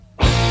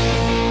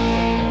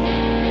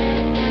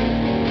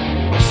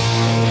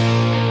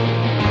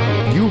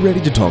ready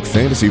to talk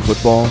fantasy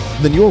football?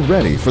 Then you're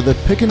ready for the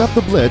Picking Up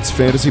the Blitz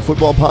Fantasy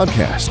Football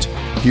Podcast.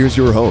 Here's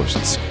your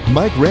hosts,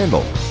 Mike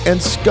Randall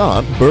and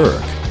Scott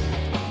Burke.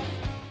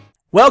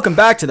 Welcome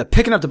back to the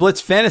Picking Up the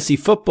Blitz Fantasy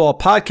Football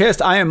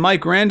Podcast. I am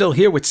Mike Randall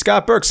here with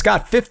Scott Burke.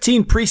 Scott,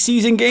 15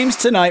 preseason games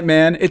tonight,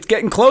 man. It's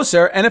getting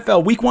closer.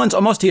 NFL Week 1's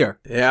almost here.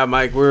 Yeah,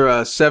 Mike,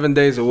 we're 7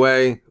 days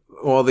away.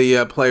 All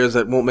the players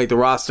that won't make the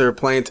roster are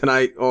playing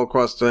tonight all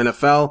across the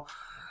NFL.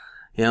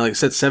 Yeah, like I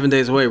said, 7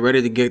 days away,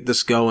 ready to get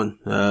this going.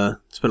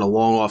 It's been a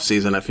long off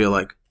season, I feel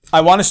like.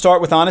 I want to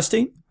start with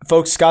honesty.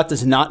 Folks, Scott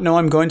does not know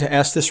I'm going to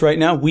ask this right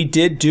now. We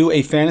did do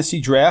a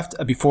fantasy draft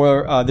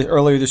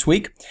earlier this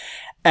week.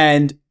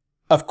 And,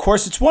 of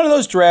course, it's one of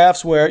those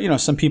drafts where,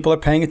 some people are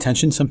paying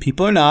attention, some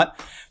people are not.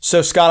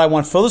 So, Scott, I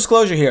want full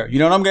disclosure here. You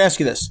know what? I'm going to ask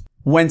you this.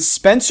 When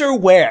Spencer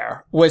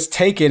Ware was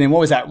taken in, what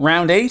was that,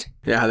 round 8?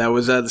 Yeah, that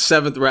was the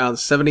 7th round,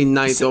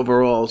 79th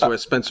overall is where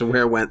Spencer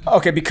Ware went.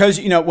 Okay,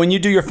 because, when you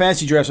do your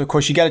fantasy drafts, of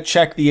course, you got to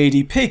check the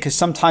ADP because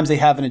sometimes they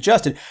haven't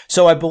adjusted.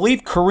 So I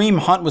believe Kareem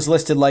Hunt was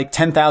listed like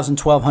 10,000,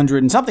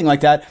 1,200 and something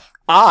like that.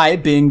 I,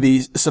 being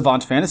the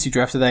savant fantasy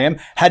drafter that I am,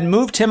 had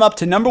moved him up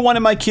to number 1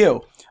 in my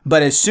queue.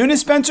 But as soon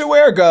as Spencer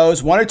Ware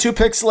goes, 1 or 2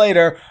 picks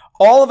later,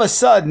 all of a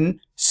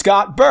sudden,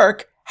 Scott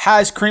Burke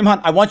has Kareem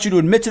Hunt. I want you to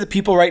admit to the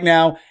people right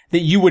now that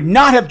you would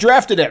not have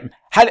drafted him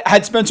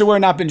had Spencer Ware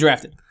not been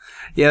drafted.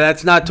 Yeah,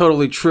 that's not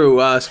totally true.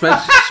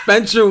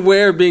 Spencer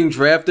Ware being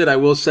drafted, I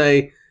will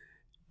say,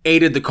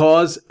 aided the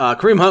cause.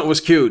 Kareem Hunt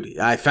was queued.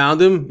 I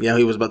found him.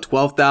 He was about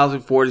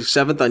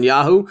 12,047th on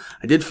Yahoo.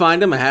 I did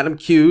find him. I had him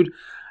queued.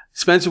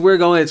 Spencer Ware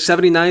going at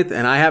 79th,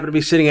 and I happen to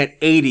be sitting at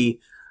 80.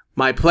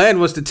 My plan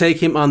was to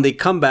take him on the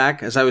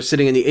comeback as I was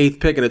sitting in the 8th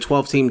pick in a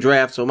 12-team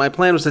draft. So my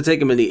plan was to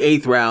take him in the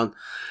 8th round.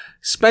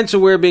 Spencer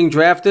Ware being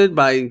drafted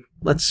by,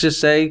 let's just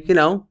say,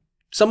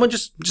 someone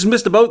just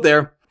missed the boat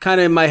there.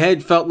 Kind of in my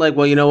head felt like,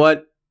 well, you know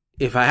what?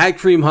 If I had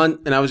Kareem Hunt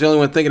and I was the only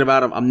one thinking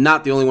about him, I'm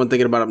not the only one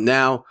thinking about him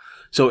now.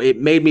 So it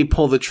made me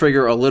pull the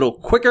trigger a little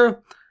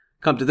quicker.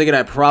 Come to think of it,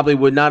 I probably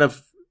would not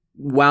have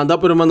wound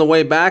up with him on the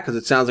way back because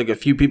it sounds like a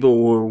few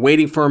people were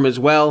waiting for him as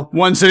well.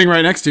 One sitting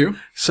right next to you.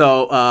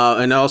 So,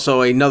 and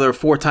also another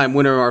 4-time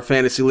winner of our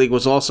fantasy league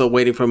was also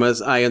waiting for him,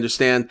 as I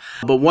understand.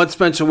 But once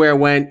Spencer Ware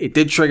went, it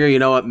did trigger, you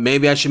know what,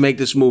 maybe I should make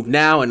this move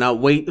now and not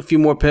wait a few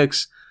more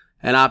picks,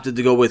 and opted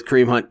to go with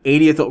Kareem Hunt,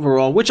 80th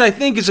overall, which I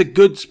think is a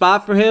good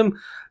spot for him.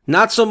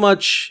 Not so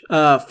much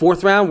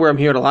 4th round, where I'm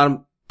hearing a lot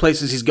of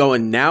places he's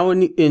going now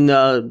in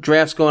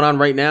drafts going on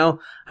right now.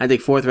 I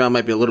think 4th round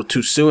might be a little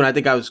too soon. I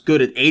think I was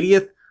good at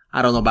 80th.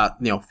 I don't know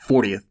about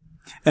 40th.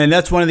 And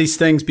that's one of these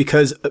things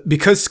because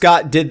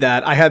Scott did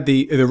that, I had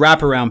the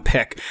wraparound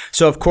pick.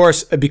 So of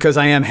course, because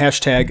I am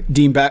hashtag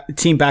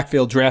team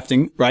backfield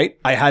drafting, right?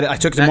 I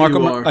took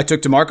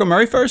DeMarco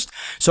Murray first.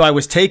 So I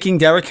was taking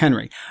Derrick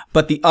Henry.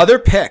 But the other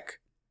pick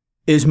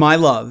is my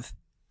love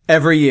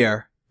every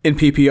year in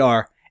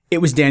PPR. It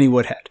was Danny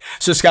Woodhead.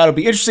 So, Scott, it'll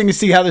be interesting to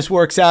see how this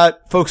works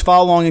out. Folks,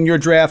 follow along in your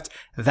draft.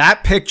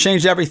 That pick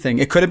changed everything.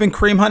 It could have been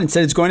Kareem Hunt.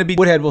 Instead, it's going to be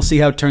Woodhead. We'll see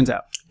how it turns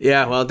out.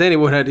 Yeah, well, Danny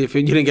Woodhead, if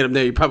you didn't get him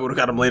there, you probably would have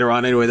got him later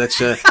on anyway. That's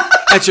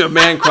your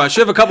man crush.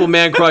 You have a couple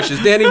man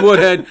crushes. Danny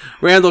Woodhead,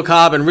 Randall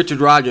Cobb, and Richard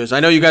Rodgers.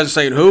 I know you guys are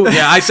saying who?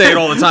 Yeah, I say it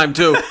all the time,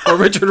 too. But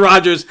Richard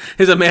Rodgers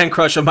is a man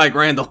crush of Mike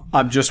Randall.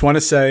 I just want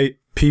to say,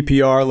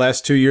 PPR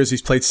last 2 years,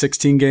 he's played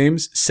 16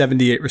 games,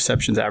 78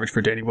 receptions average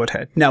for Danny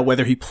Woodhead. Now,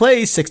 whether he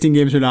plays 16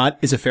 games or not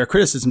is a fair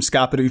criticism,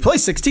 Scott, but if he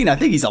plays 16, I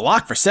think he's a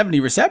lock for 70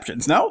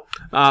 receptions, no?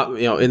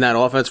 In that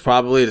offense,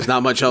 probably. There's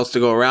not much else to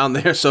go around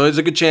there, so there's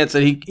a good chance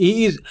that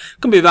he's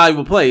going to be a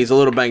valuable play. He's a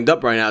little banged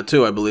up right now,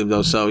 too, I believe,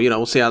 though, so,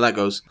 we'll see how that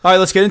goes. All right,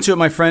 let's get into it,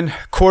 my friend.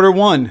 Quarter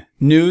 1,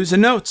 news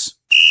and notes.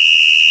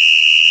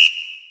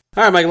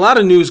 All right, Mike, a lot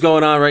of news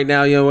going on right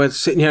now. We're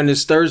sitting here on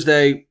this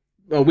Thursday,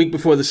 a week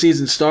before the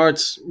season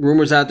starts.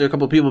 Rumors out there, a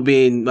couple of people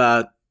being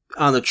on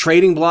the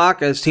trading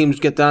block as teams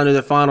get down to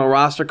their final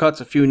roster cuts.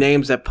 A few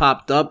names that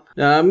popped up.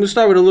 I'm going to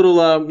start with a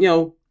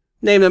little,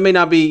 name that may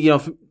not be,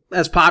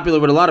 as popular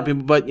with a lot of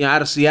people, but,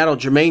 out of Seattle,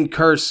 Jermaine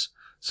Kearse.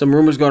 Some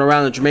rumors going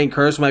around that Jermaine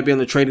Kearse might be on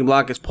the trading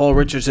block as Paul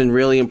Richardson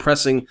really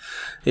impressing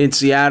in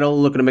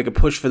Seattle, looking to make a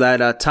push for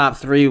that top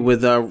 3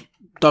 with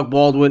Doug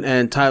Baldwin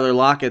and Tyler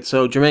Lockett.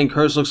 So Jermaine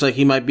Kearse looks like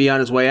he might be on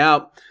his way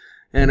out.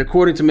 And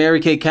according to Mary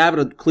Kay Cabot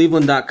of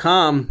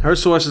Cleveland.com, her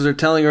sources are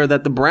telling her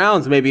that the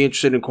Browns may be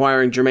interested in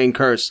acquiring Jermaine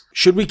Kearse.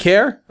 Should we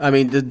care? I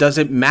mean, does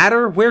it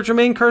matter where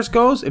Jermaine Kearse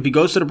goes? If he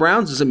goes to the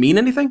Browns, does it mean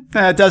anything?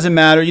 It doesn't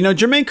matter.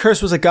 Jermaine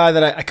Kearse was a guy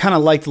that I kind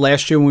of liked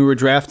last year when we were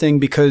drafting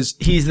because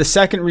he's the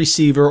second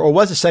receiver, or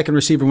was the second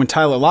receiver when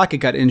Tyler Lockett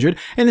got injured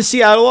in the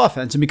Seattle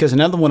offense. And because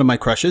another one of my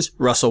crushes,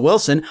 Russell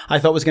Wilson, I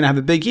thought was going to have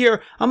a big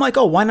year, I'm like,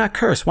 oh, why not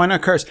Kearse? Why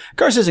not Kearse?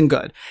 Kearse isn't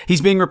good. He's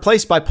being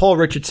replaced by Paul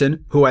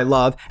Richardson, who I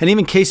love, and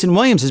even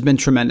Kason Williams has been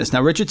tremendous.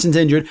 Now, Richardson's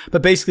injured,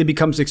 but basically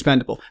becomes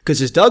expendable because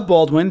there's Doug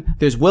Baldwin,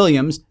 there's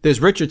Williams,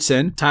 there's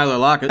Richardson, Tyler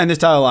Lockett, and there's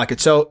Tyler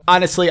Lockett. So,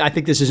 honestly, I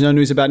think this is no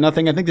news about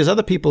nothing. I think there's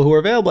other people who are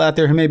available out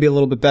there who may be a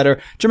little bit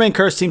better. Jermaine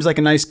Kearse seems like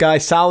a nice guy,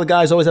 solid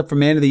guy, is always up for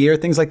man of the year,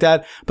 things like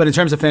that. But in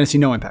terms of fantasy,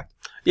 no impact.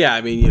 Yeah,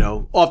 I mean,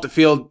 off the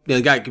field,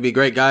 the guy could be a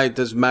great guy. It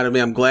doesn't matter to me.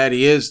 I'm glad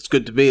he is. It's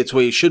good to be. It's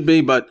where he should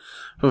be. But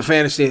from a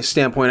fantasy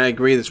standpoint, I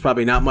agree. There's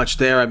probably not much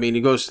there. I mean,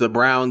 he goes to the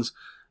Browns.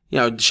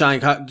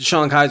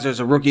 Deshaun Kaiser's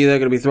a rookie. They're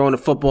going to be throwing the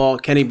football.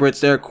 Kenny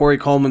Britt's there. Corey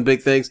Coleman,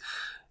 big things.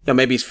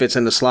 Maybe he fits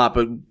in the slot,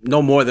 but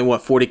no more than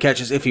 40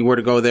 catches if he were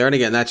to go there. And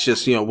again, that's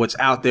just, what's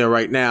out there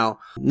right now.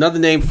 Another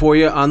name for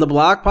you on the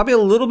block, probably a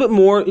little bit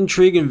more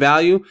intrigue and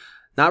value.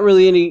 Not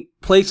really any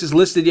places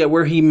listed yet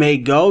where he may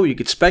go. You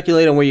could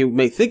speculate on where you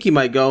may think he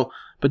might go.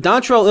 But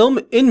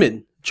Dontrell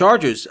Inman,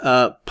 Chargers,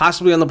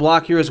 possibly on the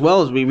block here as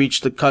well as we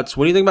reach the cuts.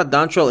 What do you think about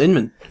Dontrell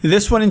Inman?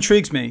 This one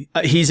intrigues me.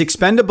 He's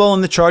expendable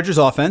in the Chargers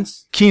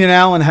offense. Keenan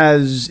Allen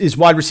is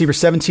wide receiver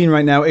 17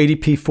 right now,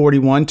 ADP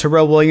 41.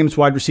 Terrell Williams,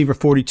 wide receiver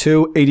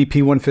 42, ADP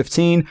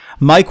 115.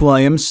 Mike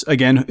Williams,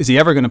 again, is he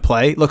ever going to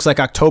play? Looks like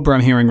October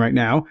I'm hearing right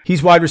now.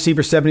 He's wide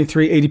receiver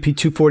 73, ADP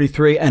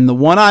 243. And the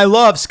one I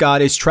love,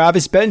 Scott, is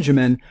Travis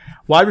Benjamin,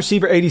 wide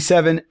receiver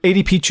 87,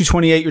 ADP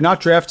 228. You're not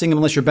drafting him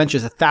unless your bench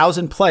is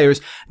 1,000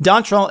 players.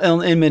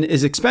 Dontrell Inman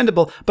is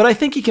expendable, but I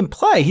think he can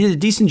play. He did a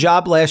decent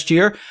job last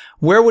year.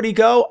 Where would he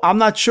go? I'm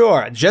not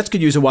sure. Jets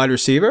could use a wide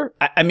receiver.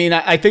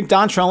 I think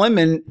Dontrell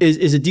Inman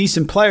is a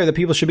decent player that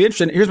people should be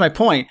interested in. Here's my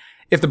point.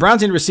 If the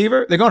Browns need a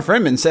receiver, they're going for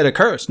Inman instead of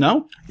Curse,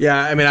 no? Yeah,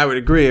 I would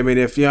agree.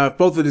 If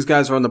both of these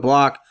guys are on the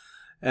block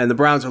and the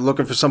Browns are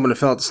looking for someone to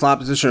fill out the slot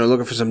position or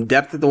looking for some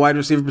depth at the wide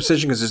receiver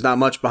position because there's not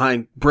much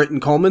behind Britt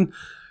and Coleman,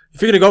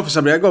 if you're going to go for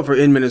somebody, I'd go for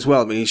Inman as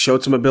well. He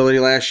showed some ability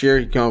last year.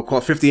 He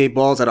caught 58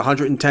 balls at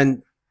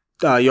 110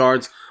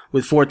 yards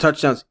with 4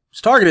 touchdowns. He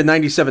was targeted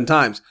 97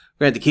 times.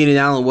 Granted, Keenan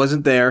Allen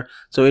wasn't there,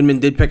 so Inman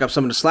did pick up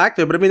some of the slack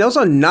there. But, those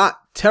are not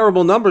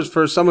terrible numbers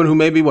for someone who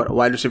may be, a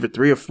wide receiver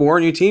 3 or 4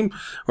 on your team.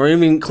 Or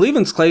even in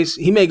Cleveland's case,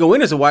 he may go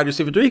in as a wide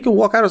receiver 3. He could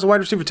walk out as a wide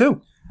receiver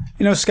 2.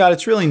 Scott,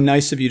 it's really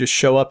nice of you to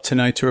show up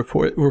tonight to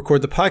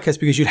record the podcast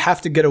because you'd have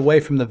to get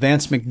away from the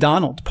Vance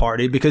McDonald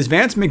party because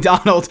Vance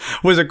McDonald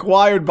was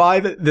acquired by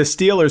the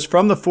Steelers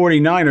from the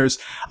 49ers.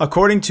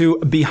 According to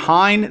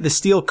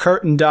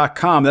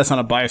BehindTheSteelCurtain.com, that's not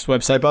a biased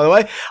website, by the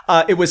way,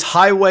 it was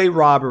highway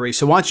robbery.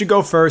 So why don't you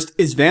go first?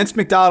 Is Vance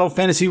McDonald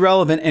fantasy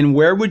relevant, and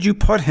where would you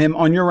put him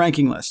on your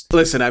ranking list?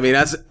 Listen,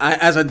 as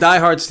a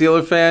diehard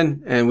Steeler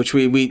fan, and which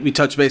we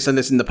touched base on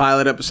this in the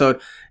pilot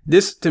episode,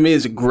 this, to me,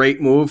 is a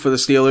great move for the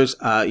Steelers.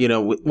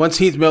 Once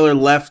Heath Miller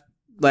left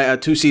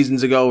 2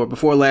 seasons ago or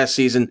before last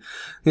season,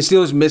 the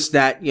Steelers missed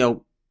that,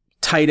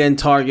 tight end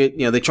target.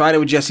 They tried it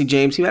with Jesse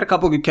James. He had a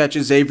couple of good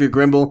catches. Xavier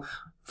Grimble,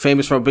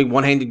 famous for a big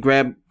one-handed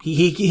grab.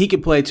 He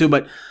could play too,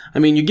 but,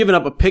 you're giving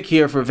up a pick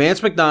here for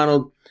Vance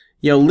McDonald.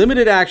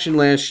 Limited action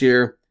last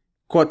year,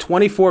 caught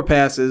 24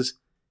 passes,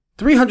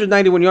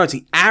 391 yards.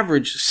 He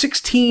averaged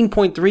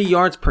 16.3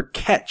 yards per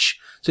catch.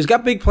 So he's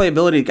got big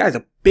playability. The guy's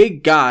a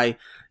big guy.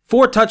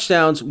 4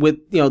 touchdowns with,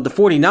 the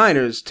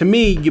 49ers. To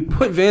me, you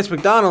put Vance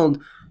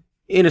McDonald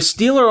in a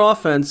Steeler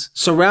offense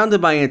surrounded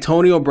by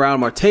Antonio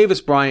Brown,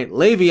 Martavis Bryant,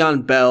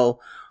 Le'Veon Bell,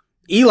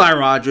 Eli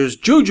Rogers,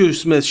 Juju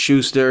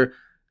Smith-Schuster,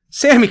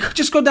 Sammy,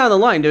 just go down the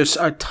line. There's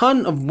a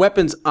ton of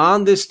weapons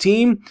on this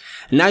team.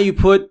 And now you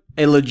put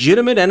a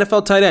legitimate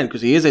NFL tight end,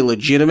 because he is a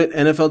legitimate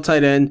NFL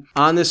tight end,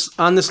 on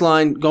this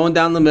line, going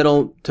down the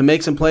middle to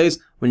make some plays.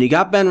 When you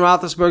got Ben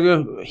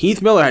Roethlisberger,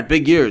 Heath Miller had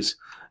big years.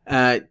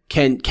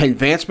 Can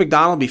Vance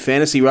McDonald be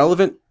fantasy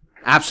relevant?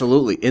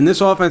 Absolutely. In this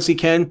offense, he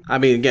can.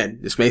 Again,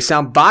 this may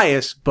sound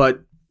biased,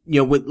 but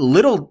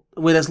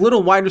with as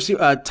little wide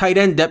receiver, tight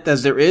end depth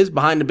as there is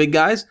behind the big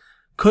guys,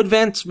 could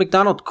Vance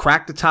McDonald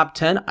crack the top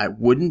 10? I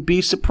wouldn't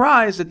be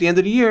surprised at the end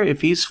of the year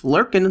if he's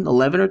lurking in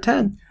 11 or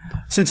 10.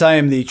 Since I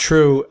am the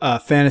true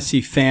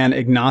fantasy fan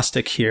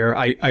agnostic here,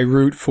 I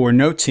root for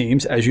no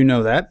teams, as you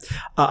know that.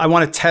 I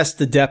want to test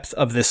the depth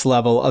of this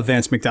level of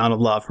Vance McDonald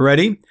love.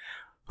 Ready?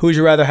 Who would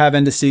you rather have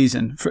end of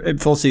season,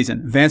 full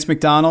season? Vance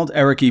McDonald,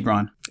 Eric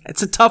Ebron?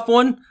 It's a tough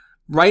one.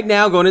 Right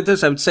now, going into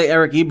this, I would say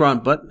Eric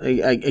Ebron, but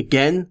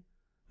again,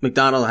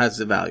 McDonald has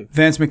the value.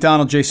 Vance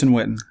McDonald, Jason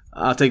Witten?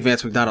 I'll take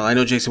Vance McDonald. I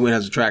know Jason Witten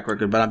has a track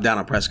record, but I'm down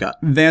on Prescott.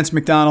 Vance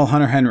McDonald,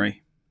 Hunter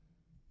Henry?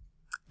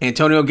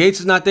 Antonio Gates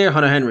is not there,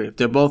 Hunter Henry. If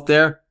they're both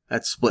there,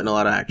 that's splitting a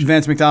lot of action.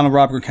 Vance McDonald,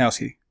 Rob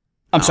Gronkowski?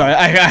 I'm sorry,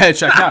 I had to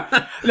check.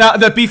 Now,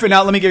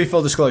 let me give you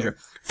full disclosure.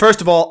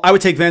 First of all, I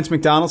would take Vance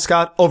McDonald,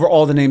 Scott, over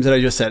all the names that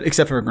I just said,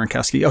 except for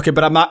Gronkowski. Okay,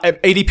 but I'm not,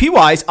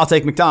 ADP-wise, I'll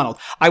take McDonald.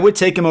 I would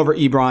take him over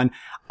Ebron.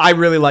 I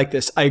really like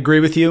this. I agree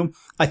with you.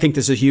 I think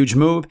this is a huge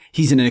move.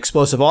 He's in an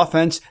explosive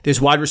offense.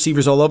 There's wide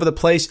receivers all over the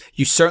place.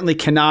 You certainly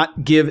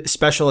cannot give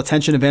special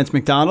attention to Vance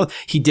McDonald.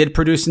 He did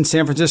produce in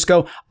San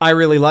Francisco. I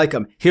really like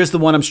him. Here's the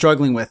one I'm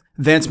struggling with.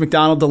 Vance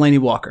McDonald, Delaney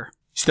Walker.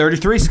 He's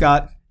 33,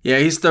 Scott. Yeah,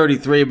 he's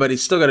 33, but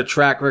he's still got a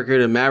track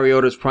record, and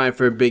Mariota's primed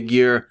for a big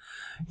year.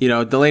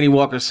 Delaney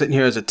Walker sitting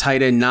here as a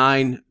tight end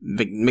 9.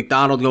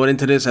 McDonald going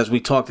into this, as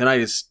we talked tonight,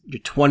 is your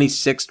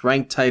 26th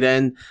ranked tight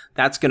end.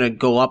 That's going to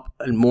go up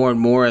and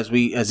more as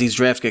these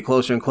drafts get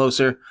closer and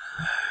closer.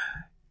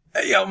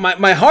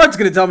 My heart's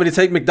going to tell me to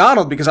take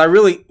McDonald because I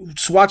really,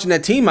 watching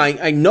that team,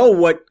 I know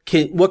what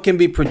can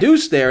be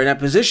produced there in that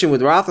position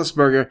with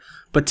Roethlisberger.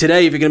 But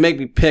today, if you're going to make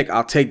me pick,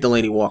 I'll take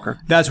Delaney Walker.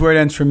 That's where it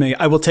ends for me.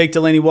 I will take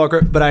Delaney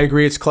Walker, but I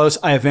agree it's close.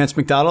 I have Vance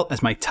McDonald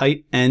as my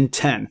tight end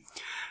 10.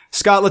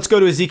 Scott, let's go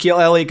to Ezekiel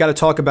Elliott. Got to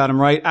talk about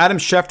him, right? Adam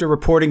Schefter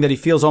reporting that he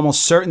feels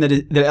almost certain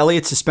that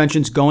Elliott's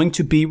suspension is going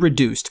to be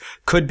reduced.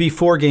 Could be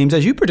 4 games,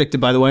 as you predicted,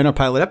 by the way, in our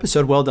pilot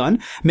episode. Well done.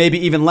 Maybe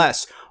even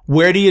less.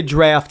 Where do you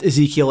draft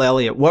Ezekiel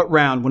Elliott? What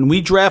round? When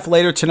we draft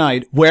later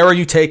tonight, where are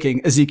you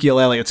taking Ezekiel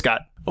Elliott,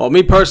 Scott? Well,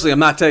 me personally, I'm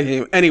not taking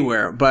him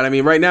anywhere. But, I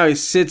mean, right now he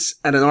sits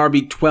at an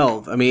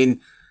RB12. I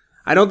mean,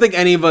 I don't think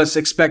any of us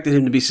expected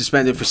him to be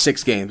suspended for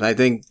 6 games. I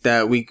think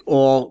that we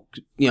all,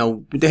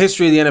 with the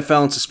history of the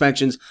NFL and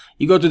suspensions,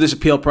 you go through this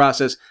appeal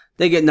process,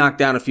 they get knocked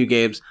down a few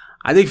games.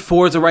 I think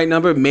 4 is the right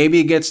number. Maybe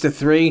it gets to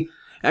 3.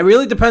 It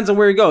really depends on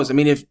where he goes. I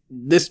mean, if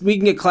we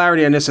can get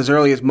clarity on this as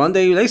early as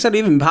Monday, they said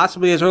even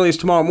possibly as early as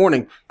tomorrow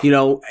morning,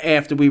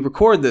 after we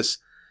record this.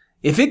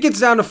 If it gets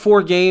down to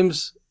 4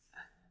 games,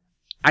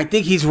 I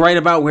think he's right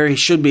about where he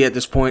should be at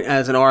this point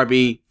as an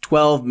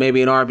RB12,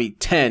 maybe an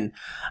RB10.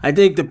 I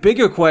think the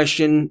bigger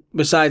question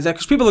besides that,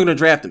 because people are going to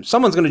draft him.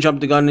 Someone's going to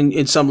jump the gun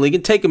in some league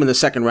and take him in the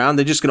second round.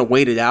 They're just going to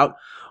wait it out.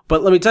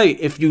 But let me tell you,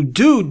 if you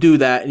do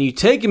that and you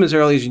take him as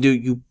early as you do,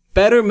 you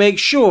better make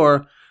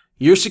sure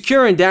you're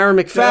securing Darren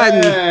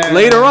McFadden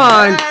later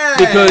on,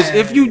 because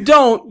if you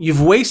don't,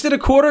 you've wasted a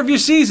quarter of your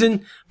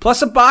season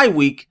plus a bye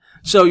week.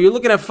 So you're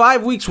looking at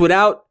 5 weeks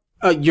without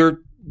your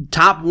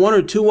top 1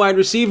 or 2 wide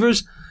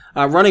receivers.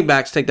 Running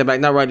backs, take that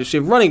back, not wide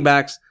receiver, running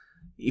backs.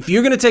 If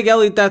you're going to take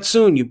Elliott that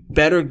soon, you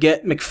better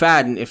get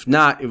McFadden. If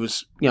not, it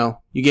was, you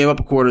gave up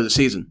a quarter of the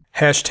season.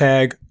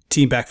 Hashtag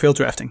team backfield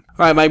drafting.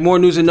 All right, Mike, more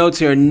news and notes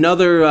here.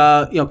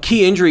 Another,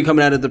 key injury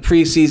coming out of the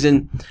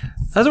preseason.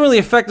 Doesn't really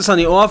affect us on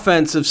the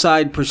offensive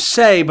side per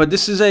se, but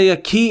this is a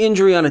key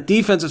injury on a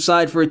defensive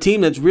side for a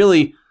team that's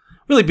really,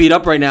 really beat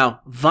up right now.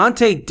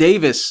 Vontae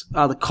Davis,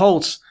 the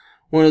Colts,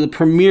 one of the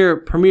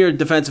premier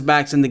defensive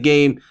backs in the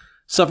game,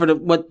 suffered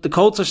what the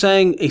Colts are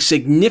saying, a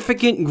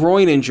significant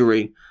groin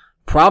injury.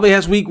 Probably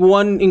has week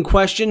 1 in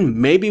question,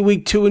 maybe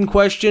week 2 in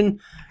question.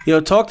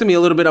 Talk to me a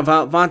little bit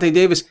about Vontae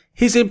Davis,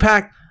 his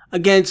impact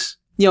against,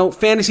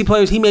 fantasy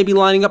players he may be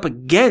lining up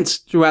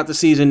against throughout the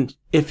season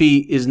if he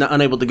is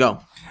unable to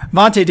go.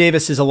 Vontae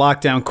Davis is a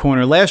lockdown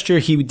corner. Last year,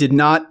 he did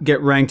not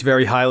get ranked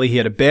very highly. He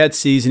had a bad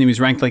season. He was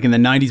ranked in the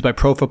 90s by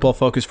Pro Football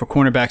Focus for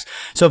cornerbacks.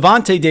 So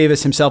Vontae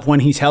Davis himself, when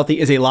he's healthy,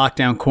 is a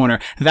lockdown corner.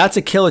 That's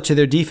a killer to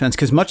their defense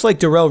because much like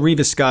Darrelle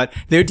Revis, Scott,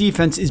 their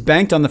defense is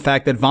banked on the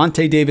fact that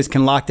Vontae Davis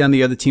can lock down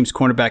the other team's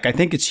cornerback. I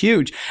think it's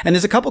huge. And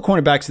there's a couple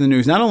cornerbacks in the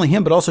news, not only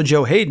him, but also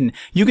Joe Hayden.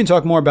 You can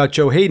talk more about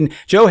Joe Hayden.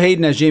 Joe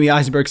Hayden, as Jamie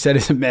Eisenberg said,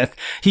 is a myth.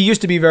 He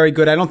used to be very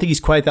good. I don't think he's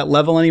quite that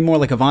level anymore,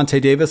 like a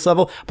Vontae Davis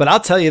level. But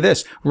I'll tell you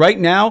this, right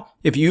now,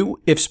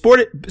 if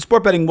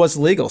sport betting was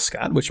legal,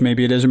 Scott, which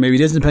maybe it is or maybe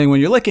it isn't, depending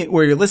on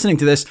where you're listening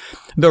to this,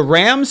 the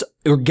Rams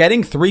are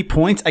getting 3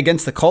 points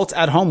against the Colts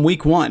at home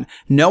week 1.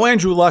 No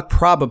Andrew Luck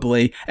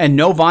probably, and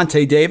no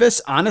Vontae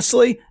Davis.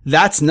 Honestly,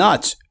 that's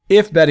nuts.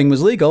 If betting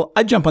was legal,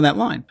 I'd jump on that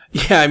line.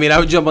 Yeah, I mean, I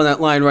would jump on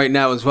that line right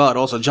now as well. I'd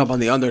also jump on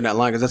the under in that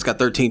line because that's got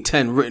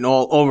 13-10 written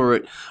all over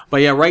it.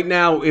 But yeah, right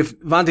now, if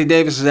Vontae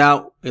Davis is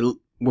out,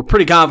 we're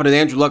pretty confident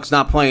Andrew Luck's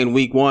not playing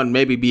week 1,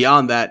 maybe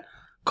beyond that.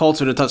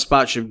 Colts are in a tough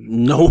spot, should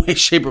no way,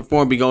 shape, or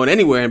form be going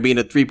anywhere and being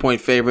a 3-point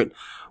favorite.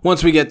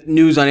 Once we get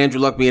news on Andrew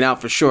Luck being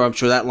out for sure, I'm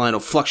sure that line will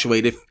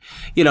fluctuate if,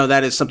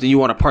 that is something you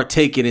want to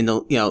partake in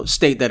the,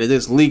 state that it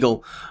is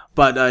legal.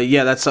 But,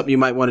 that's something you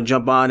might want to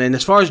jump on. And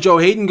as far as Joe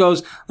Hayden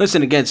goes,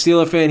 listen, again,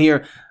 Steeler fan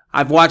here.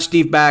 I've watched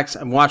deep backs.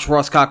 I've watched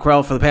Ross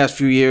Cockrell for the past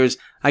few years.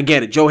 I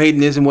get it. Joe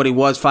Hayden isn't what he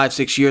was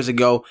 5-6 years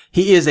ago.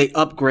 He is a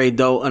upgrade,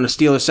 though, on a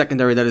Steelers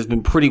secondary that has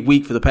been pretty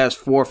weak for the past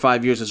 4 or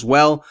 5 years as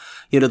well.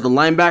 The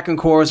linebacking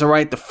core is all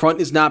right. The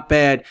front is not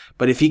bad.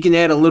 But if he can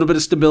add a little bit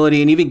of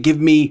stability and even give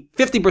me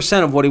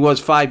 50% of what he was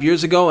 5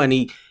 years ago, and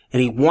he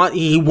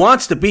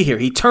wants to be here.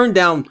 He turned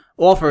down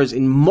offers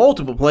in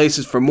multiple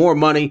places for more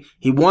money.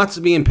 He wants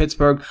to be in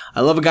Pittsburgh.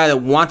 I love a guy that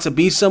wants to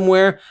be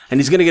somewhere, and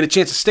he's going to get a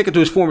chance to stick it to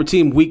his former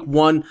team week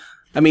 1.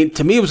 I mean,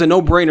 to me, it was a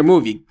no-brainer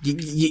move.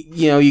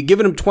 You're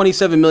giving him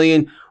 $27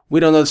 million. We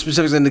don't know the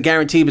specifics on the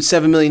guarantee, but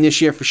 $7 million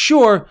this year for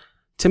sure.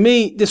 To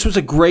me, this was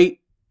a great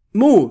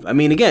move. I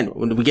mean, again,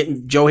 when we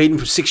get Joe Hayden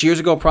from 6 years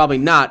ago, probably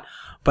not.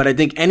 But I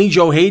think any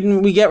Joe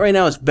Hayden we get right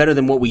now is better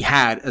than what we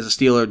had as a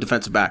Steeler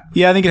defensive back.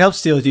 Yeah, I think it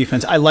helps Steeler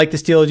defense. I like the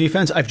Steeler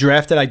defense. I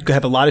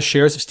have a lot of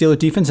shares of Steeler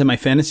defense in my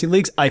fantasy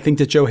leagues. I think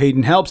that Joe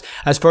Hayden helps.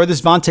 As far as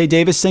this Vontae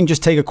Davis thing,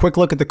 just take a quick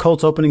look at the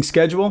Colts opening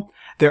schedule.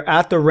 They're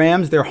at the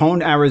Rams. They're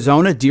home to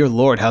Arizona. Dear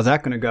Lord, how's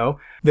that going to go?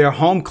 They're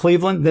home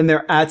Cleveland. Then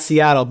they're at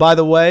Seattle. By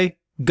the way,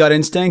 gut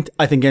instinct,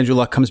 I think Andrew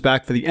Luck comes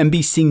back for the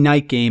NBC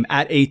night game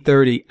at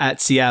 8:30 at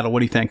Seattle.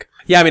 What do you think?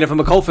 Yeah, I mean, if I'm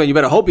a Colts fan, you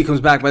better hope he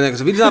comes back by then.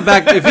 Because if he's not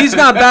back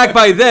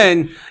by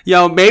then,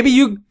 maybe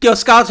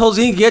Scott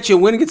Tolzien can get you a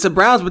win against the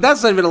Browns, but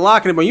that's not even a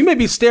lock anymore. You may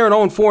be staring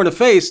 0-4 in the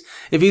face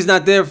if he's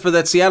not there for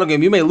that Seattle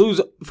game. You may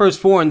lose first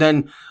 4 and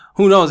then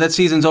who knows? That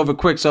season's over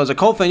quick. So as a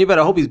Colt fan, you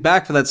better hope he's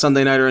back for that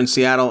Sunday nighter in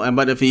Seattle.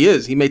 But if he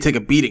is, he may take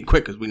a beating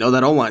quick because we know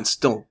that O-line's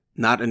still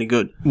not any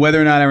good.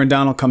 Whether or not Aaron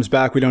Donald comes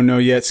back, we don't know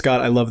yet.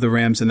 Scott, I love the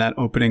Rams in that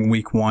opening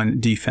week 1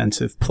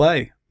 defensive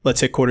play.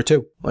 Let's hit quarter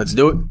 2. Let's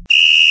do it.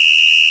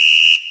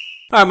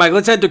 All right, Mike,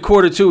 let's head to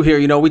quarter 2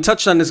 here. We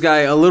touched on this guy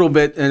a little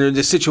bit and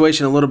the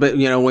situation a little bit,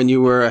 when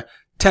you were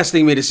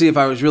testing me to see if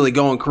I was really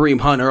going Kareem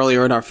Hunt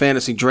earlier in our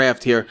fantasy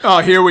draft here.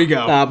 Oh, here we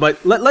go.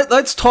 But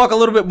let's talk a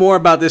little bit more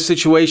about this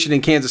situation in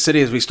Kansas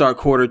City as we start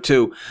quarter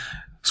 2.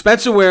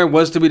 Spencer Ware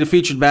was to be the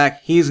featured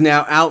back. He's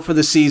now out for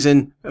the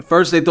season. At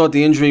first, they thought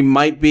the injury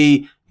might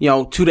be,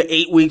 2 to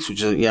 8 weeks,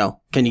 which is,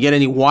 can you get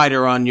any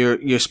wider on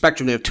your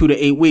spectrum there of 2 to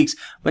 8 weeks?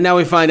 But now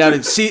we find out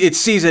it's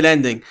season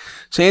ending.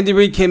 So Andy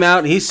Reid came out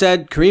and he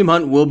said Kareem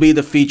Hunt will be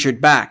the featured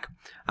back.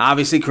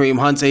 Obviously, Kareem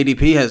Hunt's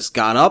ADP has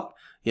gone up.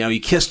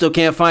 You still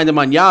can't find him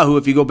on Yahoo.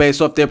 If you go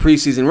based off their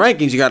preseason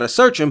rankings, you got to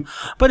search him.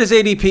 But his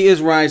ADP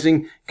is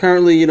rising.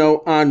 Currently,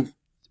 on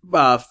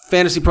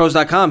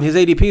fantasypros.com, his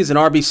ADP is an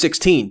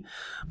RB16.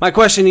 My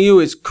question to you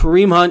is,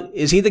 Kareem Hunt,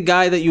 is he the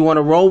guy that you want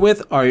to roll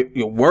with? Are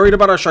you worried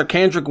about our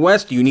Sharkhandrick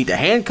West? Do you need to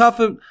handcuff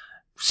him?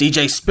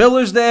 CJ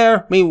Spiller's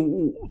there.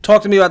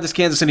 Talk to me about this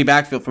Kansas City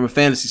backfield from a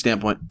fantasy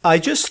standpoint. I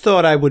just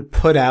thought I would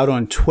put out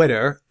on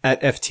Twitter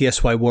at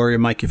FTSY Warrior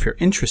Mike if you're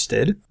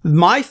interested.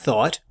 My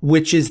thought,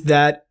 which is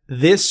that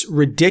this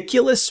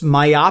ridiculous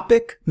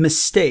myopic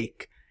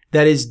mistake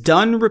that is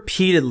done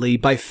repeatedly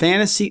by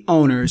fantasy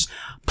owners,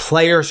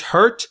 players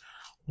hurt,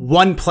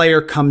 one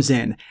player comes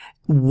in.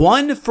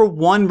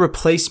 1-for-1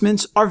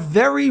 replacements are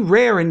very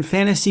rare in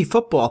fantasy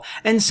football.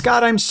 And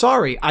Scott, I'm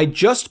sorry. I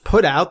just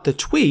put out the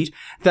tweet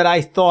that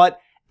I thought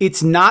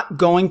it's not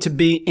going to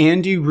be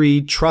Andy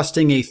Reid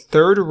trusting a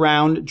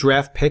 3rd-round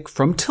draft pick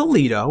from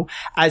Toledo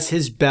as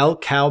his bell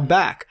cow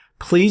back.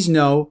 Please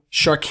know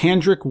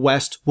Sharkhandrick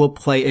West will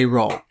play a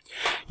role.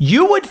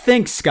 You would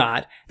think,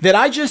 Scott, that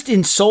I just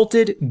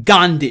insulted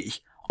Gandhi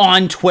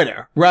on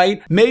Twitter,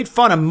 right? Made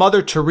fun of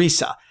Mother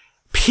Teresa.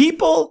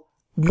 People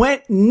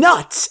went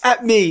nuts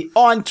at me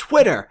on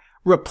Twitter.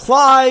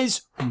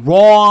 Replies,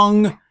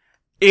 wrong,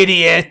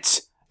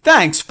 idiot.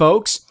 Thanks,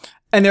 folks.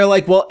 And they're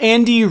like, well,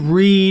 Andy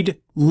Reid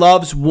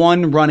loves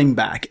one running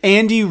back.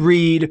 Andy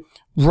Reid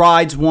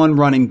rides one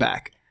running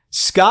back.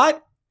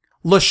 Scott,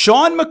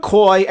 LaShawn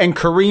McCoy and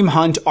Kareem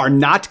Hunt are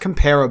not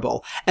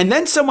comparable. And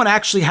then someone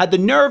actually had the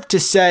nerve to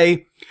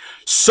say,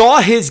 saw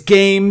his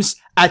games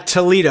at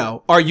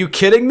Toledo. Are you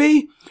kidding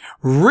me?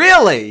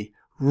 Really?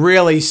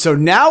 Really? So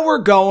now we're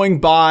going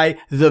by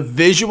the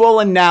visual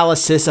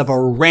analysis of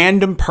a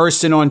random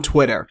person on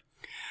Twitter.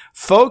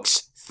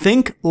 Folks,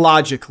 think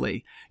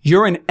logically.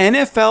 You're an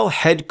NFL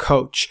head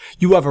coach.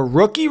 You have a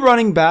rookie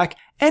running back,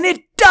 and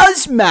it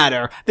does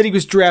matter that he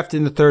was drafted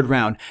in the 3rd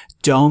round.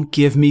 Don't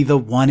give me the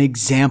one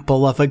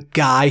example of a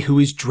guy who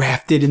is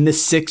drafted in the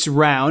 6th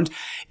round.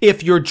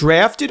 If you're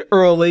drafted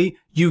early,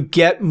 you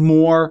get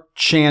more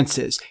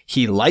chances.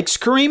 He likes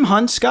Kareem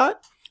Hunt, Scott.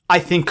 I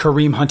think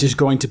Kareem Hunt is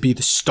going to be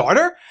the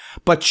starter,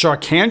 but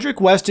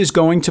Sharkhandrick West is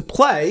going to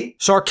play.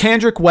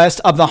 Sharkhandrick West,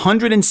 of the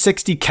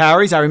 160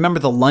 carries, I remember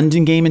the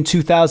London game in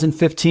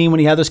 2015 when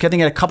he had those, I think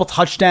he had a couple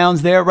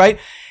touchdowns there, right?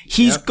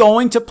 He's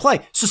going to play.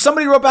 So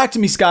somebody wrote back to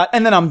me, Scott,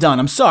 and then I'm done.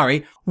 I'm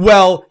sorry.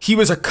 Well, he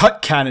was a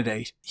cut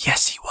candidate.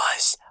 Yes, he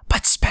was.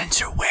 But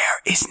Spencer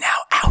Ware is now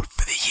out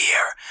for the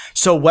year.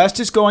 So West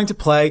is going to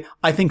play.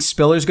 I think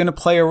Spiller's going to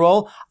play a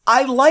role.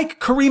 I like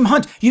Kareem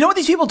Hunt. You know what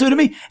these people do to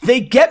me?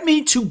 They get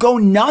me to go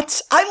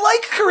nuts. I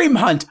like Kareem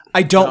Hunt.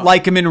 I don't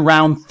like him in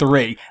round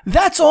 3.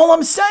 That's all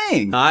I'm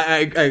saying.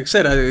 I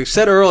said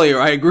earlier,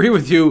 I agree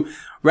with you.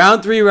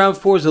 Round 3, round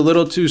 4 is a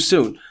little too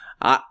soon.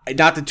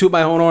 Not to toot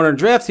my own horn on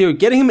draft here,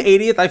 getting him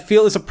 80th, I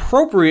feel is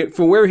appropriate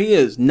for where he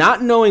is,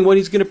 not knowing what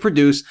he's going to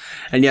produce.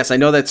 And yes, I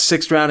know that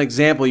 6th round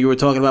example you were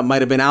talking about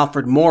might have been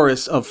Alfred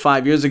Morris of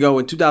 5 years ago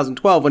in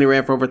 2012 when he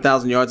ran for over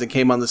 1,000 yards and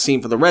came on the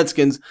scene for the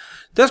Redskins.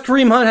 Does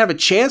Kareem Hunt have a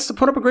chance to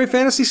put up a great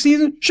fantasy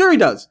season? Sure he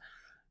does.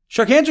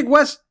 Sharkhandrick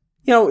West,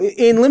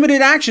 in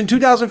limited action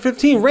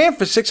 2015, ran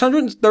for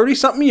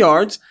 630-something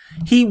yards.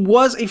 He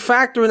was a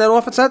factor in that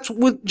offense. That's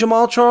with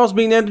Jamal Charles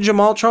being there,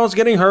 Jamal Charles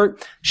getting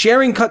hurt,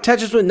 sharing cut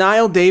touches with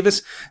Niall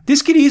Davis.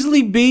 This could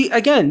easily be,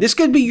 again, this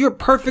could be your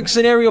perfect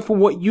scenario for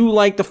what you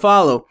like to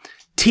follow.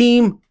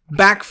 Team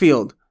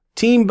backfield.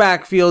 Team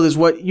backfield is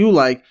what you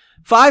like.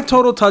 5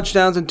 total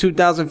touchdowns in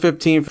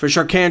 2015 for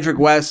Sharkhandrick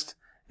West.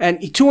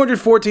 And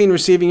 214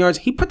 receiving yards.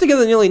 He put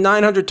together nearly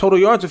 900 total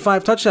yards with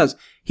 5 touchdowns.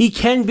 He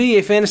can be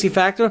a fantasy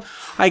factor.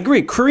 I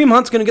agree. Kareem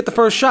Hunt's going to get the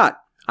first shot.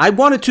 I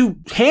wanted to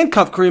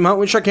handcuff Kareem Hunt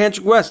with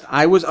Sharkhandrick West.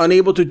 I was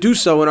unable to do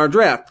so in our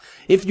draft.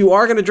 If you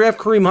are going to draft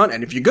Kareem Hunt,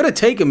 and if you're going to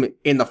take him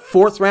in the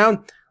 4th round,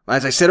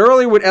 as I said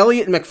earlier with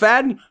Elliott and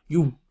McFadden,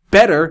 you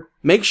better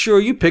make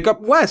sure you pick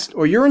up West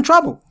or you're in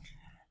trouble.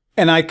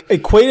 And I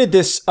equated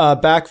this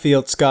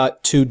backfield,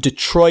 Scott, to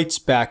Detroit's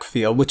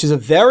backfield, which is a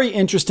very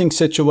interesting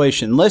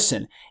situation.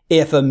 Listen,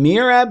 if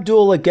Amir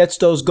Abdullah gets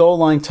those goal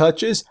line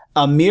touches,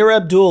 Amir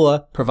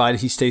Abdullah,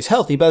 provided he stays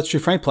healthy, but that's a true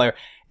Frank player,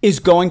 is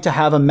going to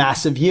have a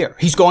massive year.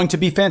 He's going to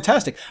be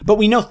fantastic. But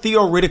we know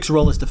Theo Riddick's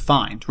role is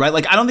defined, right?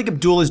 Like, I don't think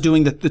Abdullah is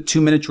doing the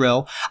 2-minute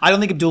drill. I don't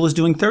think Abdullah is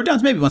doing third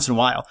downs, maybe once in a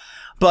while.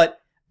 But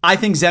I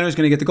think Zenner is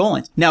going to get the goal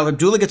lines. Now, if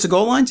Abdullah gets the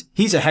goal lines,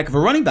 he's a heck of a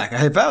running back. I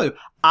have value.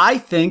 I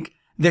think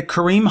that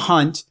Kareem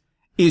Hunt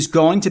is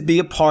going to be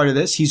a part of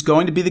this. He's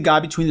going to be the guy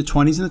between the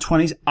 20s and the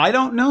 20s. I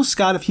don't know,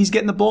 Scott, if he's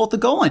getting the ball at the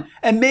goal line.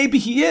 And maybe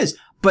he is.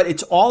 But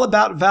it's all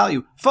about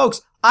value.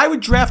 Folks, I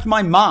would draft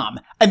my mom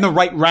in the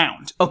right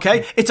round,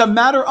 okay? It's a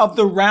matter of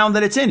the round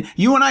that it's in.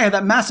 You and I had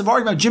that massive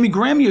argument about Jimmy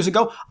Graham years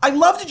ago. I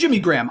loved Jimmy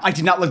Graham. I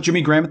did not like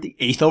Jimmy Graham at the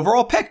 8th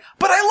overall pick,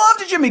 but I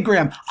loved Jimmy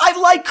Graham. I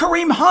like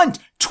Kareem Hunt.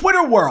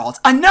 Twitter world.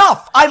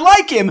 Enough. I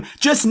like him,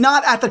 just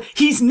not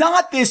he's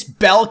not this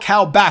bell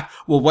cow back.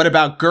 Well, what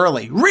about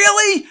Gurley?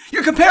 Really?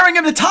 You're comparing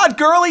him to Todd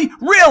Gurley?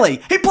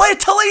 Really? He played at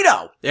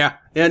Toledo. Yeah,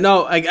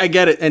 no, I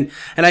get it. And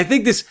I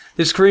think this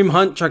Kareem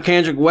Hunt,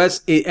 Charkandrick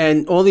West,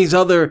 and all these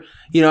other,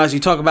 as you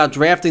talk about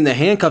drafting the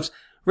handcuffs,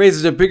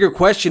 raises a bigger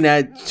question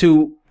as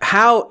to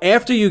how,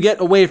 after you get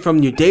away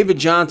from your David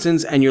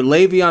Johnsons and your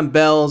Le'Veon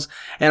Bells,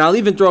 and I'll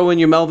even throw in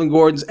your Melvin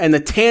Gordons and the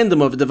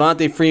tandem of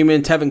Devontae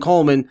Freeman, Tevin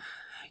Coleman,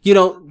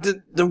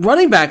 the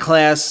running back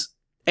class,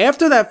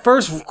 after that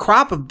first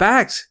crop of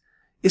backs,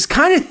 is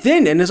kind of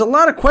thin, and there's a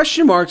lot of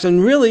question marks,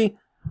 and really,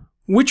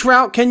 which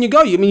route can you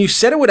go? You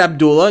said it with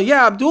Abdullah.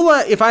 Yeah,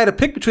 Abdullah, if I had to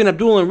pick between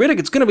Abdullah and Riddick,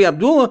 it's going to be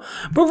Abdullah,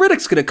 but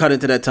Riddick's going to cut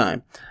into that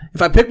time.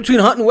 If I pick between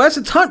Hunt and West,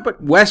 it's Hunt,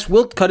 but West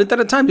will cut into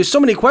that time. There's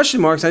so many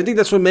question marks, and I think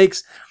that's what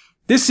makes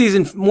this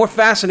season more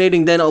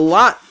fascinating than a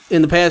lot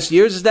in the past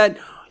years, is that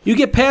you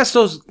get past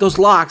those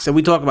locks that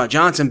we talk about,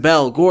 Johnson,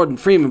 Bell, Gordon,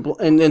 Freeman,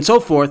 and so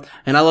forth,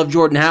 and I love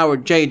Jordan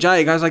Howard, Jay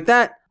Ajayi, guys like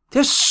that.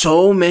 There's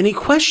so many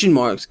question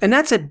marks, and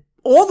that's at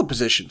all the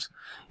positions.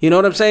 You know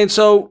what I'm saying?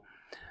 So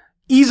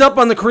ease up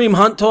on the Kareem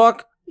Hunt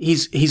talk.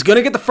 He's going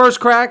to get the first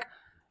crack.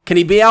 Can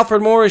he be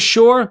Alfred Morris?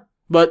 Sure.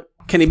 But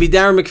can he be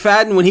Darren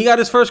McFadden when he got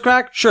his first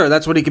crack? Sure,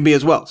 that's what he can be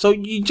as well. So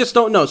you just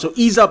don't know. So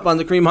ease up on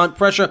the Kareem Hunt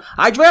pressure.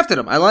 I drafted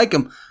him. I like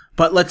him.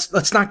 But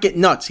let's not get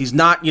nuts. He's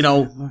not,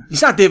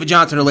 he's not David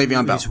Johnson or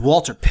Le'Veon Bell. He's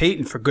Walter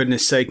Payton, for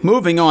goodness sake.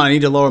 Moving on, I need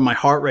to lower my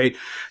heart rate.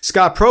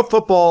 Scott, Pro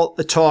Football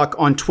Talk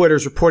on Twitter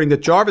is reporting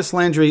that Jarvis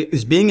Landry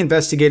is being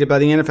investigated by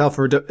the NFL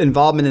for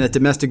involvement in a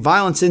domestic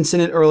violence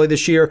incident early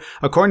this year.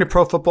 According to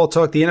Pro Football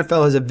Talk, the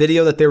NFL has a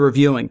video that they're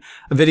reviewing.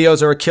 The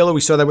videos are a killer.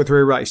 We saw that with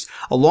Ray Rice.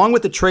 Along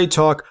with the trade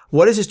talk,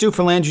 what does this do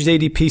for Landry's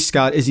ADP,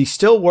 Scott? Is he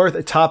still worth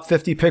a top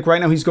 50 pick?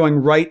 Right now, he's going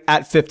right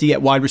at 50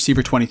 at wide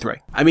receiver 23.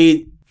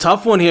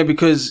 Tough one here,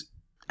 because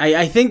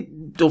I think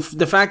the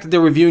fact that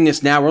they're reviewing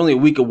this now, we're only a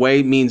week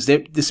away, means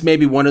that this may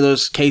be one of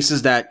those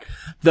cases that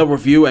they'll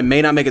review and may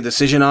not make a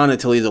decision on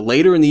until either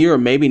later in the year or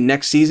maybe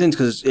next season,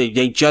 because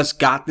they just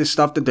got this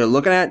stuff that they're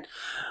looking at.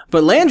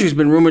 But Landry's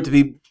been rumored to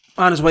be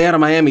on his way out of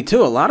Miami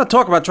too. A lot of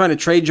talk about trying to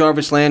trade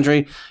Jarvis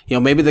Landry.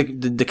 Maybe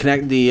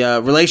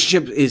the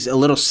relationship is a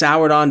little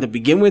soured on to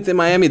begin with in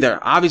Miami. They're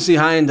obviously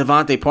high on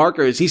Devontae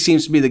Parker, as he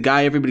seems to be the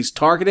guy everybody's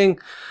targeting.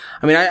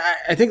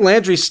 I think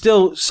Landry's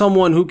still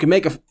someone who can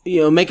make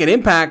an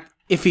impact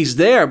if he's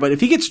there, but if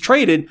he gets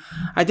traded,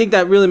 I think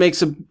that really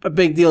makes a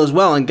big deal as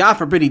well. And God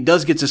forbid he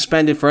does get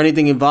suspended for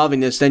anything involving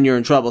this, then you're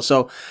in trouble.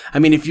 So,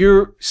 if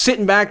you're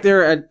sitting back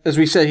there, as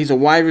we said, he's a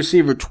wide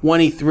receiver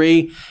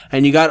 23,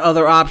 and you got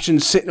other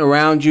options sitting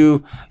around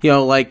you,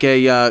 like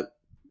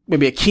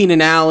maybe a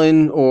Keenan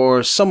Allen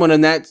or someone in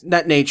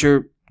that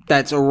nature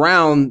that's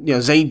around,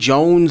 Zay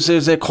Jones,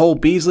 there's a Cole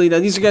Beasley. Now,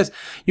 these are guys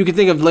you can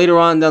think of later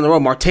on down the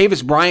road.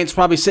 Martavis Bryant's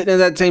probably sitting in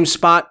that same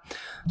spot.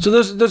 So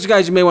those are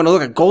guys you may want to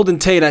look at. Golden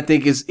Tate, I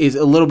think, is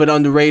a little bit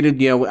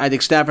underrated. I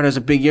think Stafford has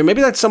a big year.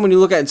 Maybe that's someone you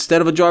look at instead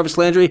of a Jarvis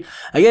Landry.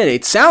 Again,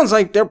 it sounds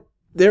like they're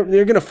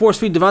going to force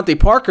feed Devontae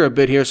Parker a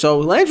bit here. So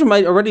Landry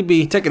might already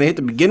be taking a hit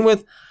to begin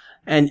with.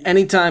 And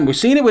anytime, we're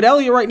seeing it with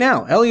Elliott right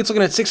now. Elliott's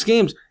looking at 6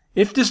 games.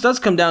 If this does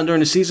come down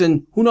during the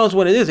season, who knows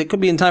what it is? It could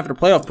be in time for the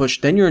playoff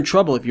push. Then you're in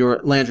trouble if you're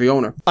a Landry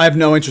owner. I have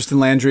no interest in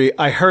Landry.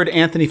 I heard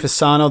Anthony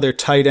Fasano, their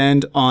tight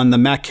end, on the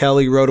Matt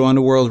Kelly Road to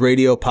Underworld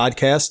radio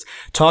podcast,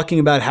 talking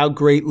about how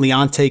great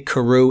Leonte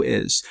Carew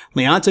is.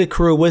 Leonte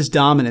Carew was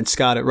dominant,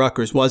 Scott, at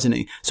Rutgers, wasn't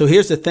he? So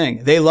here's the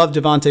thing. They love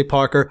Devontae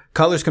Parker.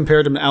 Cutler's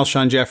compared him to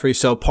Alshon Jeffrey,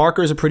 so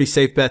Parker is a pretty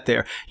safe bet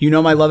there.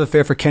 My love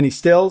affair for Kenny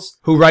Stills,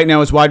 who right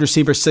now is wide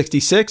receiver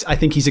 66. I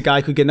think he's a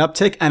guy who could get an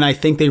uptick, and I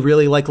think they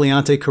really like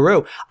Leonte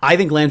Carew. I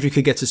think Landry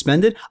could get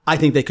suspended. I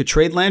think they could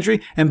trade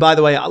Landry. And by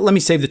the way, let me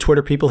save the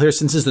Twitter people here,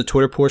 since this is the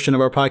Twitter portion of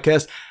our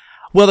podcast.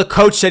 Well, the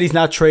coach said he's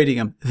not trading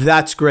him.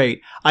 That's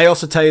great. I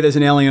also tell you there's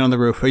an alien on the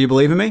roof. Are you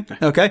believing me?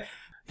 Okay.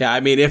 Yeah,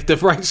 if the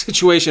right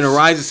situation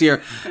arises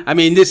here,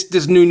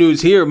 this new news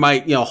here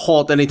might,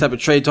 halt any type of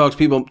trade talks.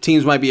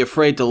 Teams might be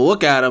afraid to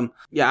look at him.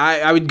 Yeah,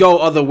 I would go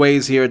other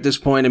ways here at this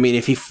point.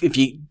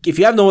 If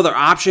you have no other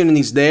option and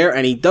he's there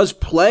and he does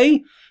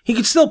play, he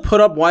could still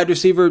put up wide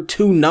receiver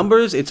 2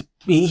 numbers.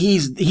 He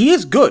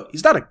is good.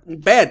 He's not a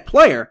bad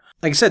player.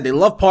 Like I said, they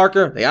love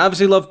Parker. They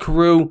obviously love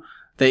Carew.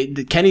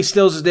 Kenny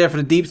Stills is there for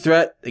the deep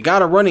threat. They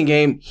got a running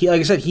game. Like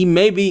I said, he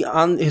may be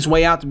on his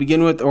way out to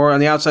begin with, or on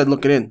the outside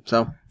looking in.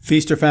 So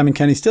feast or famine,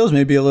 Kenny Stills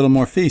may be a little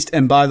more feast.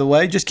 And by the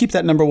way, just keep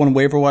that number 1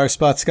 waiver wire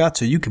spot, Scott,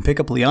 so you can pick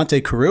up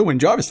Leonte Carew and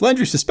Jarvis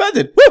Landry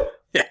suspended. Woo!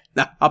 Yeah,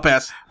 no, I'll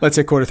pass. Let's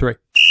hit quarter 3.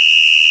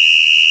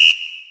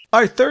 All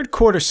right, third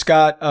quarter,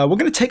 Scott, we're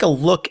going to take a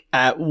look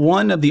at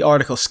one of the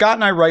articles. Scott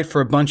and I write for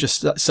a bunch of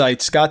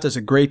sites. Scott does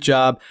a great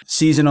job.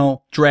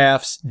 Seasonal,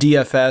 drafts,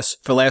 DFS,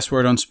 for Last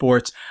Word on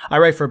Sports. I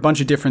write for a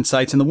bunch of different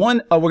sites. And the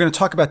one we're going to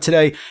talk about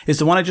today is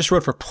the one I just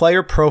wrote for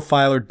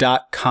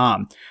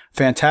playerprofiler.com.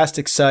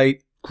 Fantastic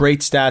site.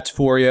 Great stats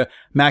for you.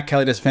 Matt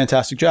Kelly does a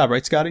fantastic job,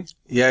 right, Scotty?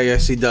 Yeah,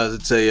 yes, he does.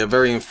 It's a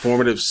very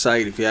informative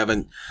site. If you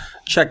haven't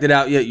checked it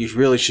out yet, you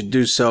really should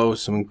do so.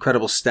 Some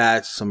incredible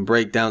stats, some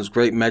breakdowns,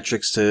 great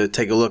metrics to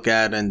take a look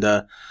at, and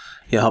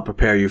help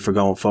prepare you for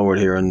going forward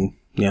here and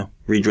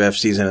redraft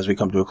season as we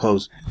come to a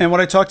close. And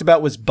what I talked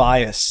about was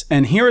bias.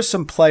 And here are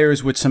some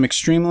players with some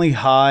extremely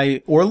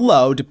high or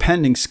low,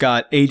 depending,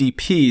 Scott,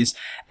 ADPs,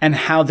 and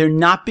how they're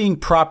not being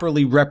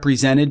properly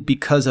represented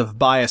because of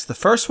bias. The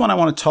first one I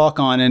want to talk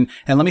on, and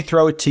let me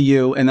throw it to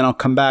you, and then I'll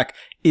come back,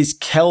 is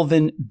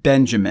Kelvin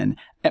Benjamin.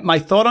 And my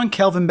thought on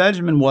Kelvin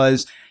Benjamin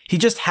was he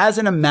just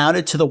hasn't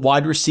amounted to the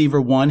wide receiver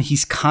 1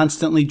 he's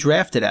constantly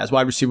drafted as,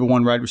 wide receiver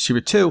 1, wide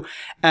receiver 2.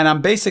 And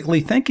I'm basically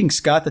thinking,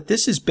 Scott, that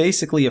this is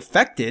basically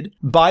affected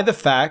by the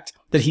fact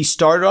that he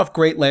started off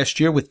great last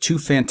year with 2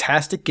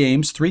 fantastic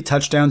games, 3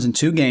 touchdowns in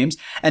 2 games.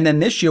 And then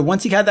this year,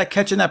 once he had that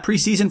catch in that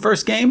preseason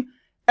first game,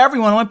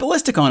 everyone went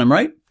ballistic on him,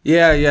 right?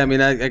 Yeah. I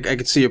mean, I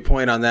could see your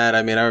point on that.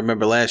 I mean, I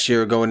remember last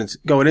year going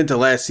into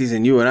last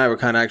season, you and I were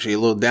kind of actually a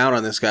little down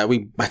on this guy. I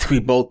think we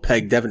both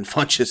pegged Devin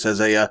Funchess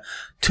as a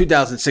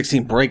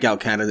 2016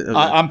 breakout candidate.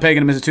 I'm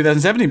pegging him as a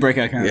 2017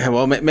 breakout candidate. Yeah,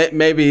 well,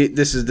 maybe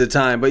this is the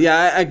time. But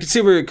yeah, I could see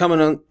where you're coming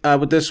on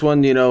with this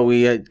one.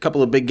 We had a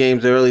couple of big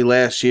games early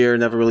last year,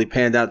 never really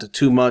panned out to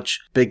too much.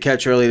 Big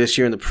catch early this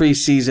year in the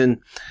preseason.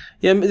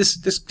 Yeah,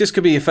 this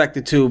could be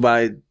affected too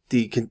by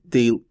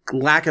the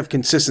lack of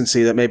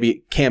consistency that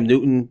maybe Cam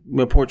Newton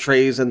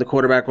portrays in the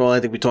quarterback role.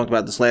 I think we talked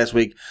about this last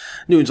week.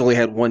 Newton's only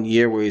had 1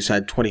 year where he's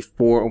had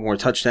 24 or more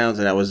touchdowns,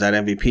 and that was that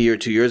MVP year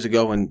 2 years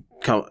ago. And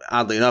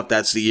oddly enough,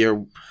 that's the year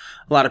a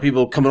lot of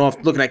people coming off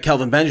looking at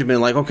Kelvin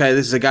Benjamin like, okay,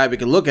 this is a guy we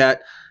can look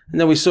at. And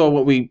then we saw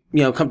what we,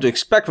 come to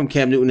expect from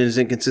Cam Newton and his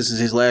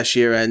inconsistencies last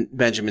year, and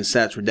Benjamin's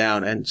stats were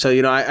down. And so,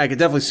 I could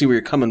definitely see where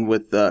you're coming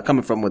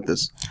from with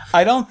this.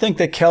 I don't think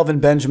that Kelvin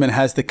Benjamin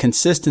has the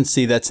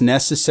consistency that's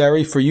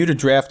necessary for you to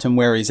draft him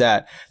where he's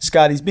at.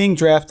 Scott, he's being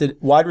drafted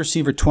wide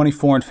receiver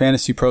 24 in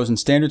Fantasy Pros and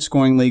standard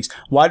scoring leagues,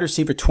 wide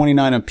receiver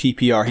 29 on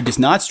PPR. He does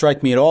not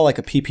strike me at all like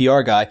a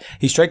PPR guy.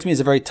 He strikes me as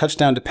a very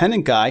touchdown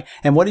dependent guy.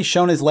 And what he's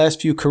shown his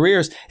last few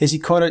careers is he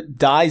kind of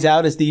dies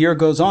out as the year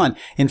goes on.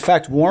 In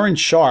fact, Warren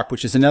Sharp,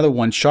 which is another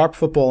one, Sharp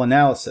Football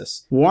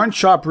Analysis. Warren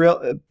Sharp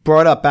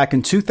brought up back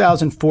in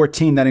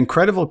 2014 that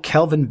incredible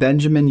Kelvin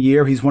Benjamin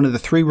year. He's one of the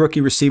 3 rookie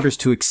receivers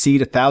to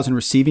exceed 1,000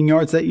 receiving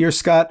yards that year,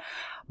 Scott.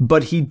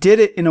 But he did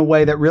it in a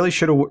way that really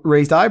should have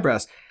raised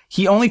eyebrows.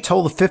 He only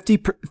totaled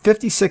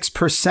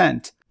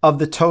 56% of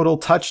the total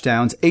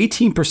touchdowns,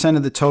 18%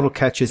 of the total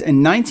catches,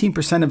 and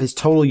 19% of his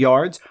total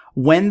yards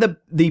when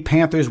the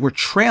Panthers were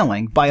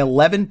trailing by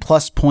 11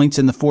 plus points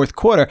in the fourth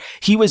quarter.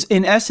 He was,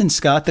 in essence,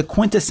 Scott, the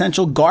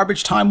quintessential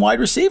garbage time wide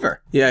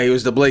receiver. Yeah, he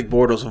was the Blake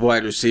Bortles of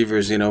wide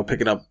receivers,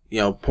 picking up,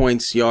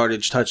 points,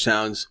 yardage,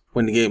 touchdowns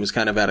when the game was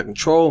kind of out of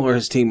control or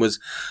his team was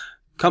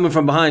coming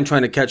from behind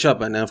trying to catch up.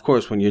 And then, of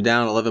course, when you're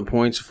down 11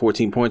 points,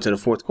 14 points in the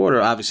fourth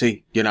quarter,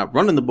 obviously you're not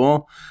running the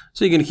ball.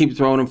 So you're going to keep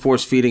throwing them,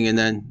 force feeding, and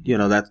then,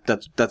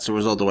 that's the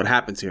result of what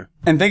happens here.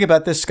 And think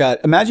about this, Scott.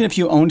 Imagine if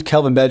you owned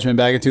Kelvin Benjamin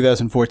back in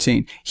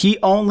 2014. He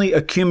only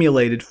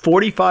accumulated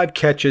 45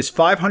 catches,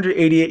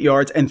 588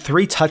 yards, and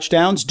 3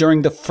 touchdowns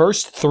during the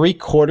first 3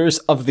 quarters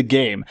of the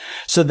game.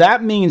 So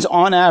that means,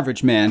 on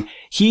average, man,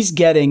 he's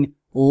getting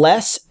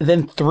less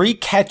than 3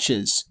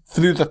 catches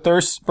through the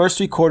first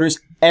 3 quarters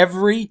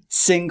every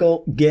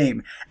single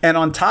game. And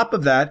on top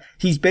of that,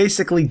 he's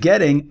basically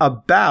getting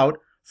about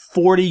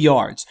 40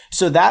 yards.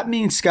 So that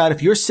means, Scott,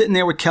 if you're sitting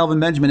there with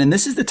Kelvin Benjamin, and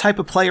this is the type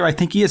of player I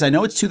think he is. I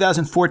know it's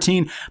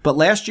 2014, but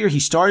last year he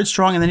started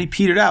strong and then he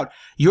petered out.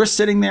 You're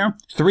sitting there,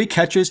 3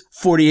 catches,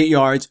 48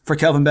 yards for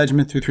Kelvin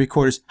Benjamin through 3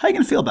 quarters. How are you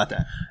going to feel about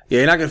that? Yeah,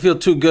 you're not going to feel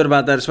too good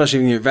about that, especially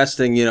when you're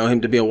investing,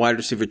 him to be a wide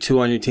receiver 2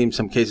 on your team,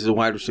 some cases a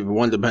wide receiver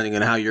 1, depending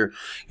on how your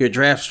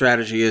draft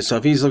strategy is. So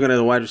if he's looking at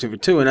a wide receiver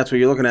 2 and that's what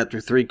you're looking at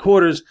through 3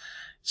 quarters,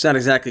 it's not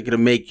exactly going to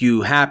make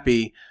you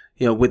happy,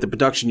 with the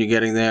production you're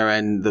getting there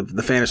and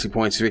the fantasy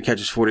points. If he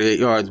catches 48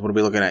 yards, what are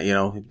we looking at?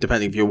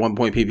 Depending if you're 1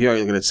 point PPR, you're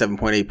looking at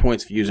 7.8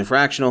 points if you're using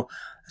fractional.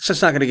 It's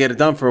just not going to get it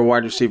done for a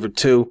wide receiver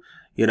 2,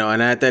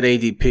 and at that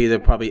ADP, there are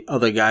probably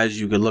other guys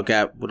you could look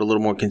at with a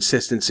little more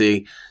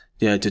consistency,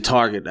 to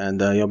target. And,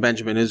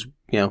 Benjamin is,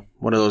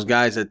 one of those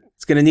guys that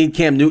it's going to need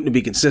Cam Newton to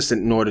be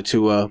consistent in order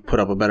to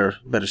put up a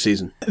better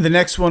season. The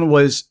next one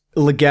was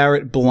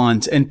LeGarrette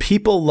Blount. And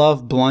people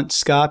love Blount,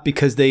 Scott,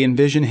 because they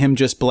envision him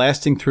just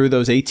blasting through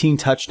those 18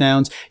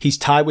 touchdowns. He's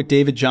tied with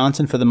David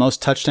Johnson for the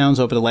most touchdowns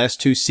over the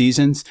last 2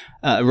 seasons,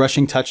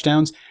 rushing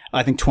touchdowns.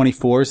 I think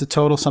 24 is the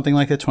total, something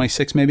like that,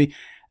 26 maybe.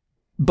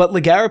 But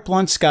LeGarrette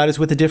Blount, Scott, is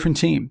with a different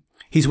team.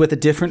 He's with a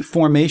different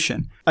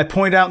formation. I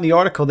point out in the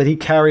article that he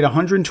carried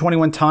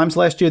 121 times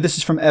last year. This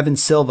is from Evan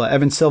Silva.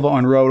 Evan Silva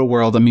on Roto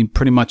World. I mean,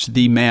 pretty much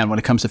the man when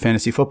it comes to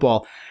fantasy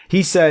football.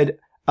 He said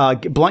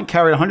Blount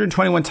carried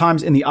 121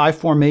 times in the I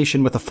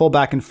formation with a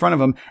fullback in front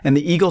of him, and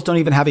the Eagles don't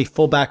even have a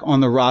fullback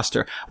on the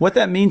roster. What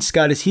that means,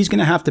 Scott, is he's going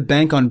to have to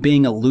bank on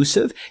being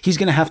elusive. He's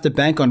going to have to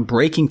bank on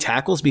breaking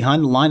tackles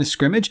behind the line of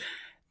scrimmage.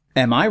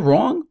 Am I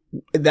wrong?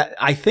 That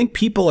I think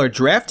people are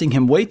drafting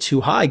him way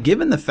too high,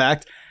 given the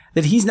fact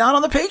that he's not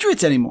on the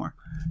Patriots anymore.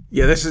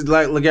 Yeah, this is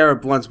like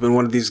LeGarrette Blount's been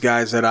one of these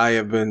guys that I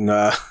have been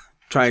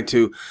trying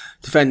to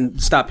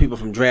stop people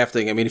from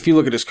drafting. I mean, if you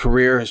look at his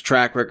career, his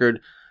track record,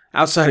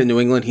 outside of New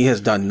England, he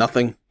has done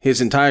nothing.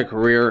 His entire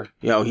career,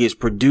 he has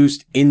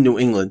produced in New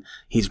England.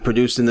 He's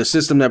produced in the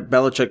system that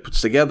Belichick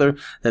puts together,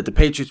 that the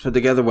Patriots put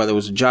together, whether it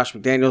was Josh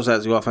McDaniels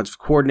as the offensive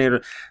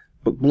coordinator.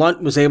 But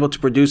Blount was able to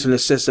produce in the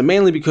system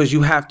mainly because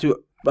you have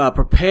to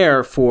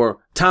prepare for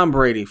Tom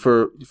Brady,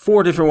 for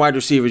 4 different wide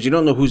receivers. You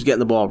don't know who's getting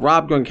the ball.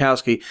 Rob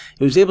Gronkowski.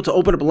 He was able to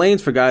open up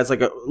lanes for guys like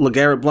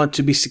LeGarrette Blount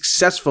to be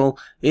successful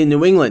in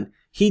New England.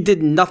 He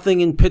did nothing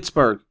in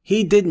Pittsburgh.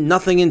 He did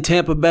nothing in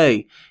Tampa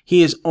Bay.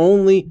 He has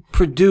only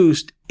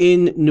produced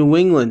in New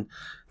England.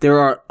 There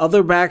are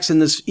other backs in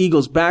this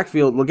Eagles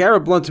backfield.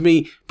 LeGarrette Blount, to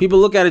me, people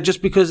look at it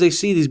just because they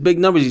see these big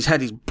numbers. He's had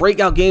these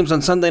breakout games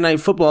on Sunday Night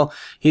Football.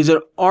 He's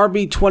at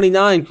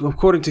RB29,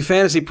 according to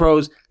Fantasy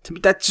Pros. To me,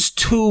 that's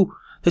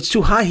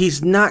too high.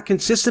 He's not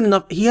consistent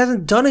enough. He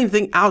hasn't done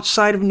anything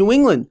outside of New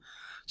England.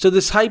 So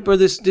this hype or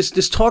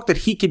this talk that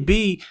he could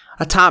be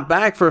a top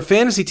back for a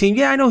fantasy team,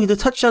 yeah, I know the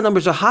touchdown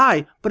numbers are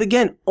high, but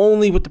again,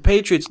 only with the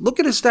Patriots. Look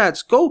at his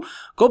stats.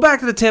 Go back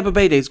to the Tampa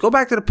Bay days. Go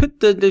back to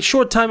the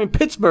short time in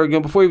Pittsburgh,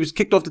 before he was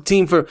kicked off the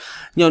team for,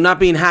 not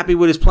being happy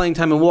with his playing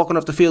time and walking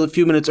off the field a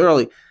few minutes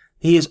early.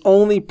 He has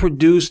only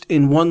produced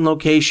in one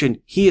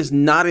location. He is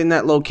not in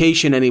that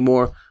location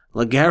anymore.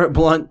 LeGarrette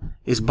Blount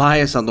is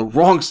biased on the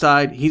wrong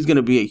side. He's going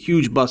to be a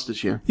huge bust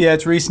this year. Yeah,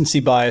 it's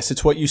recency bias.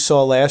 It's what you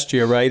saw last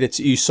year, right?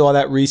 You saw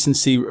that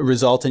recency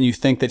result and you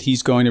think that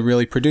he's going to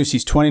really produce.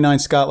 He's 29,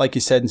 Scott, like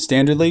you said, in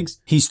standard leagues.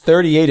 He's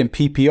 38 in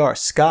PPR.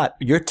 Scott,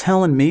 you're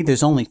telling me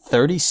there's only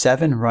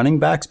 37 running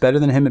backs better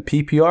than him in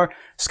PPR?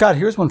 Scott,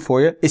 here's one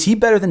for you. Is he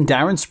better than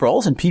Darren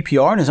Sproles in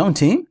PPR on his own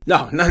team?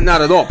 No,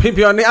 not at all.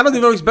 PPR, I don't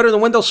even know he's better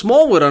than Wendell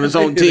Smallwood on his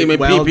own team in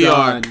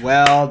PPR.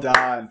 Well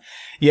done.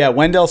 Yeah,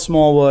 Wendell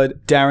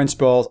Smallwood, Darren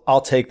Sproles,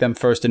 I'll take them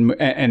first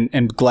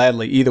and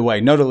gladly, either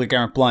way. No to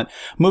LeGarrette Blount.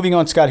 Moving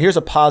on, Scott, here's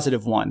a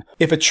positive one.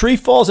 If a tree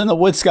falls in the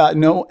woods, Scott,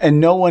 and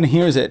no one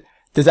hears it,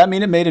 does that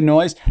mean it made a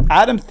noise?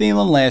 Adam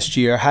Thielen last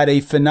year had a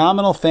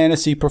phenomenal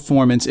fantasy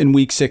performance in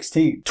Week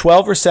 16.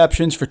 12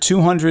 receptions for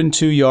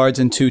 202 yards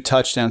and 2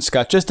 touchdowns,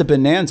 Scott. Just a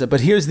bonanza.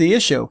 But here's the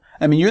issue.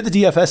 I mean, you're the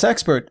DFS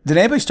expert. Did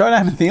anybody start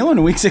Adam Thielen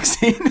in Week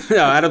 16? No,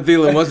 Adam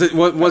Thielen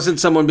wasn't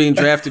someone being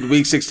drafted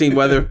Week 16,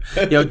 whether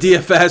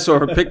DFS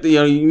or picked.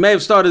 You may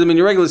have started him in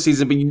your regular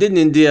season, but you didn't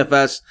in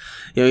DFS.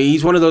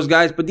 He's one of those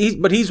guys. But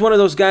he's one of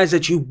those guys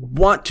that you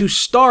want to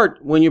start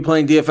when you're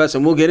playing DFS,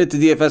 and we'll get into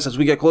DFS as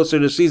we get closer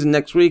to the season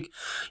next week.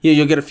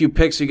 You'll get a few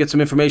picks. You get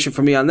some information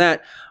from me on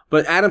that.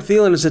 But Adam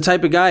Thielen is the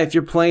type of guy, if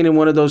you're playing in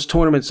one of those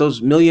tournaments,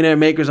 those millionaire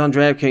makers on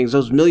DraftKings,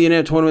 those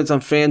millionaire tournaments on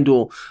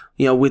FanDuel,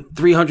 with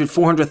 300,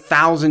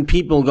 400,000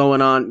 people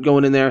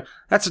going in there,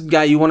 that's a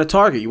guy you want to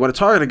target. You want to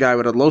target a guy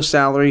with a low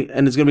salary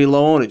and it's going to be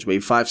low ownage,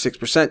 maybe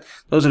 5-6%.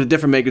 Those are the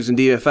different makers in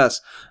DFS.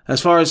 As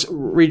far as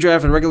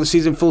redraft and regular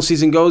season, full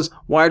season goes,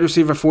 wide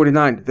receiver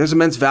 49. There's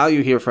immense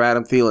value here for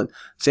Adam Thielen.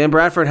 Sam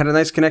Bradford had a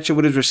nice connection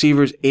with his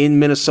receivers in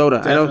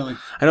Minnesota. Definitely.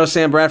 I know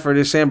Sam Bradford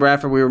is Sam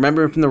Bradford. We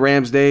remember him from the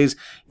Rams days,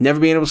 never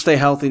being able to stay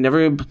healthy,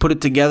 never put it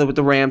together with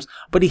the Rams,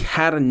 but he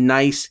had a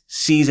nice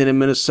season in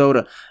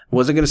Minnesota. I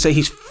wasn't going to say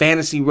he's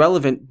fantasy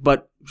relevant,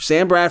 but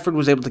Sam Bradford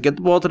was able to get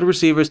the ball to the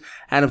receivers.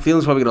 Adam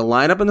Thielen's probably going to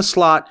line up in the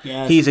slot.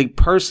 Yes. He's a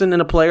person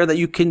and a player that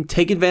you can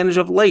take advantage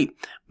of late.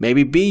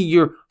 Maybe be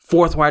your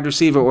 4th wide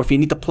receiver, or if you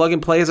need to plug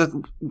and play as a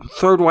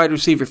 3rd wide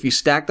receiver, if you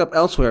stacked up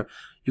elsewhere,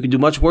 you can do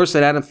much worse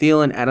than Adam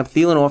Thielen. Adam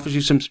Thielen offers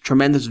you some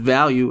tremendous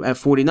value at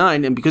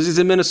 49, and because he's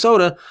in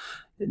Minnesota,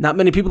 not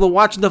many people are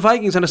watching the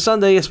Vikings on a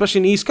Sunday, especially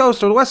in the East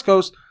Coast or the West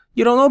Coast.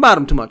 You don't know about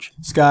him too much.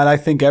 Scott, I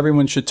think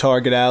everyone should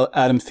target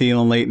Adam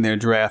Thielen late in their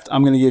draft.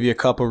 I'm going to give you a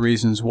couple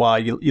reasons why.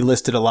 You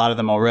listed a lot of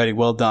them already.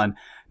 Well done.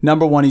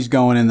 Number 1, he's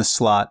going in the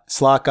slot.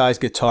 Slot guys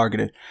get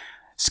targeted.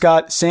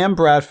 Scott, Sam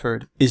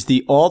Bradford is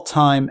the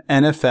all-time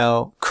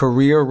NFL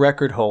career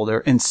record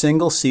holder in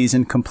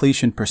single-season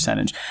completion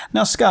percentage.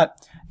 Now, Scott,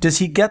 does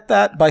he get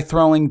that by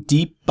throwing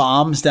deep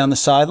bombs down the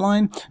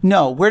sideline?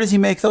 No. Where does he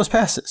make those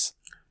passes?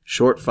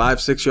 Short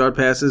 5-6 yard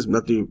passes,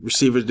 let the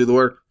receivers do the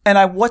work.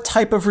 And what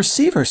type of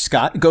receiver,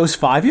 Scott, goes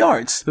 5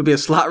 yards? He'll be a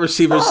slot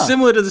receiver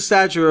similar to the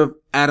stature of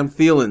Adam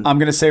Thielen. I'm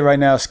going to say right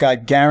now,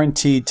 Scott,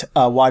 guaranteed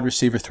wide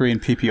receiver 3 in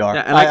PPR.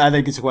 Yeah, I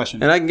think it's a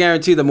question. And I can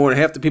guarantee that more than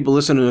half the people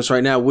listening to us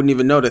right now wouldn't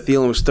even know that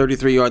Thielen was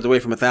 33 yards away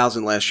from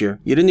 1,000 last year.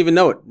 You didn't even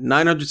know it.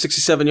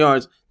 967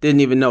 yards,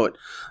 didn't even know it.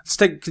 Let's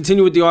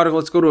continue with the article.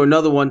 Let's go to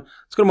another one.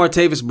 Let's go to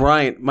Martavis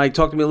Bryant. Mike,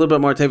 talk to me a little bit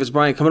about Martavis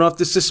Bryant. Coming off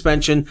this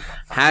suspension,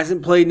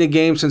 hasn't played in a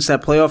game since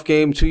that playoff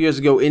game 2 years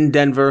ago in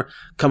Denver.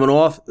 Coming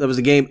off, that was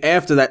the game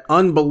after that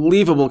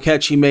unbelievable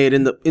catch he made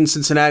in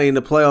Cincinnati in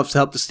the playoffs to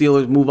help the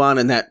Steelers move on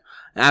in that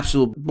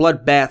absolute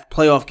bloodbath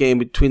playoff game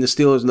between the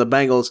Steelers and the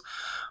Bengals.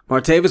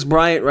 Martavis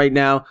Bryant right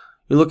now,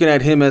 you're looking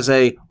at him as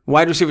a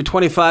wide receiver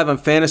 25 on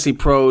Fantasy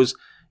Pros.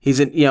 He's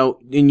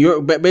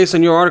based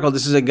on your article,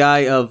 this is a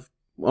guy of,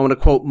 I want to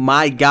quote,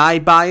 my guy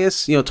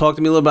bias. Talk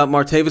to me a little about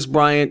Martavis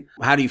Bryant.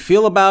 How do you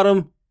feel about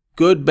him?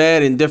 Good,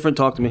 bad, indifferent?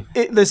 Talk to me.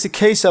 There's a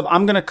case of,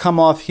 I'm going to come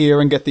off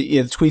here and get the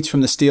tweets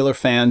from the Steeler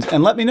fans,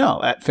 and let me know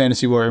at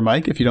Fantasy Warrior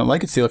Mike if you don't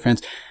like it, Steeler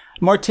fans.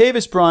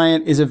 Martavis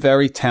Bryant is a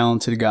very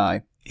talented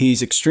guy.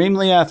 He's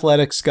extremely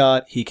athletic,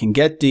 Scott. He can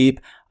get deep.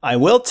 I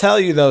will tell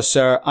you, though,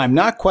 sir, I'm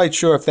not quite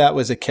sure if that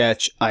was a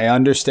catch. I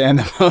understand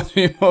that most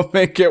people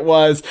think it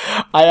was.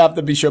 I have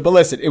to be sure. But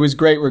listen, it was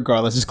great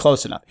regardless. It's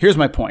close enough. Here's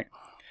my point.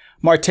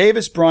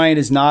 Martavis Bryant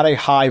is not a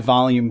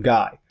high-volume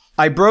guy.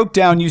 I broke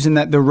down using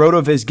the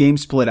RotoViz game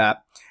split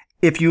app.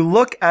 If you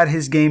look at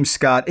his games,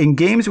 Scott, in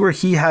games where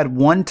he had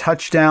one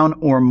touchdown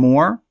or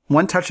more,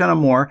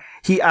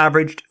 he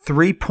averaged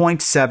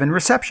 3.7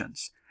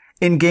 receptions.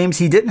 In games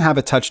he didn't have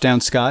a touchdown,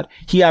 Scott,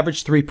 he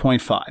averaged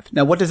 3.5.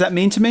 Now, what does that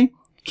mean to me?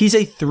 He's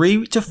a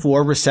 3 to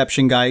 4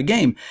 reception guy a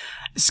game.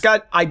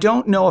 Scott, I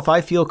don't know if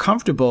I feel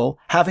comfortable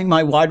having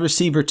my wide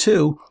receiver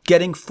 2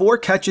 getting 4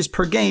 catches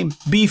per game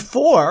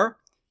before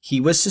he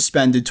was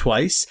suspended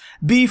twice,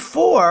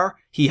 before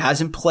he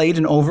hasn't played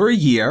in over a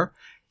year.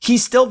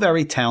 He's still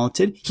very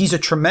talented. He's a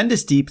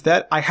tremendous deep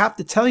threat. I have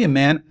to tell you,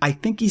 man, I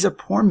think he's a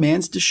poor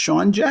man's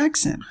Deshaun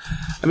Jackson.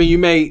 I mean, you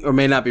may or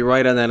may not be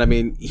right on that. I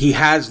mean, he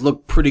has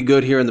looked pretty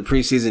good here in the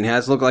preseason. He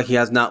has looked like he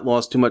has not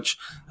lost too much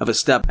of a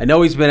step. I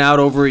know he's been out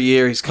over a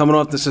year. He's coming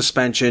off the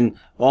suspension.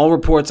 All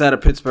reports out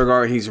of Pittsburgh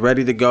are he's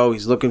ready to go.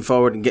 He's looking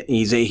forward and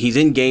he's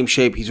in game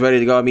shape. He's ready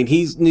to go. I mean,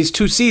 in these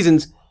 2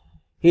 seasons,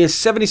 he has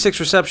 76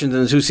 receptions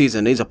in the 2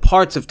 seasons. These are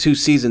parts of 2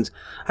 seasons.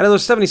 Out of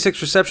those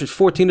 76 receptions,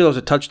 14 of those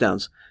are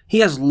touchdowns. He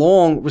has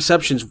long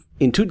receptions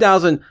in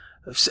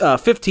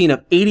 2015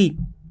 of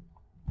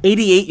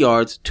 88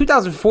 yards,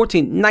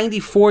 2014,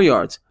 94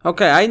 yards.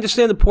 Okay, I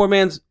understand the poor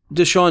man's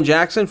Deshaun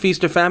Jackson,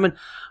 feast or famine,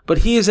 but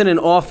he is in an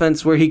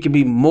offense where he can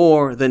be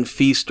more than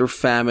feast or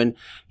famine.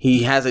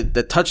 He has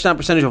the touchdown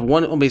percentage of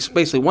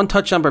basically one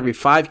touchdown per every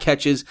 5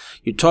 catches.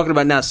 You're talking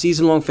about now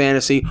season-long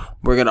fantasy.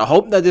 We're going to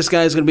hope that this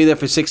guy is going to be there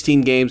for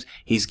 16 games.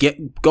 He's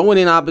going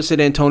in opposite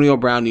Antonio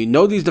Brown. You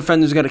know these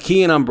defenders are going to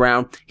key in on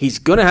Brown. He's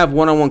going to have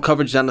one-on-one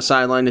coverage down the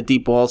sideline, the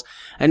deep balls.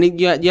 And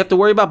you have to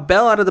worry about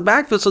Bell out of the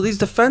backfield, so these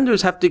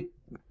defenders have to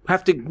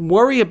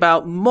worry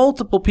about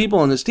multiple people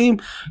on this team.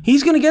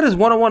 He's going to get his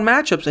one-on-one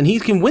matchups, and he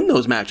can win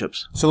those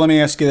matchups. So let me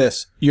ask you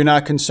this. You're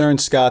not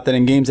concerned, Scott, that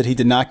in games that he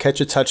did not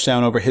catch a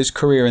touchdown over his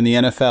career in the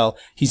NFL,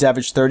 he's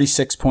averaged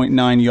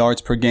 36.9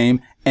 yards per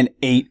game and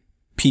 8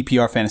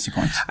 PPR fantasy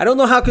points? I don't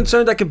know how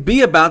concerned I could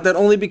be about that,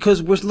 only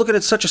because we're looking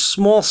at such a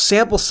small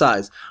sample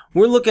size.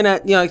 We're looking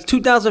at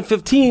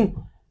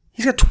 2015,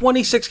 he's got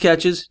 26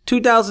 catches.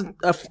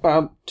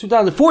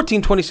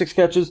 2014, 26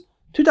 catches.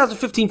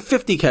 2015,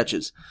 50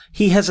 catches.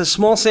 He has a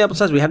small sample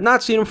size. We have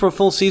not seen him for a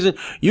full season.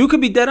 You could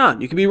be dead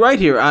on. You could be right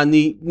here on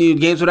the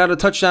games without a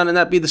touchdown and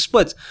that be the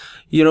splits.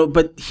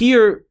 But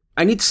here,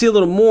 I need to see a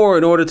little more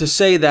in order to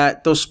say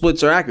that those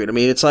splits are accurate. I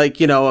mean, it's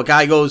like, a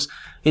guy goes,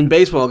 in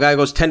baseball, a guy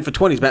goes 10 for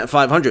 20, he's batting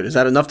 500. Is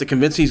that enough to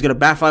convince you he's going to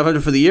bat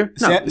 500 for the year?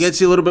 No, you got to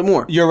see a little bit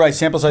more. You're right.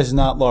 Sample size is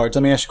not large.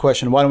 Let me ask you a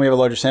question. Why don't we have a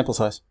larger sample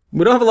size?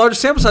 We don't have a larger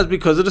sample size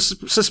because of the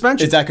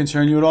suspension. Does that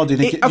concern you at all? Do you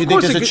think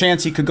there's a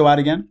chance he could go out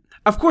again?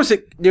 Of course,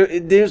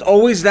 there's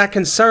always that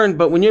concern,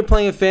 but when you're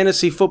playing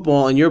fantasy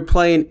football and you're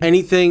playing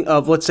anything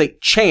of, let's say,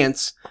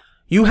 chance,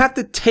 you have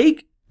to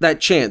take that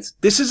chance.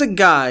 This is a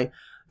guy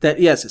that,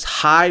 yes, is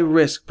high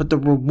risk, but the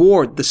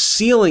reward, the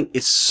ceiling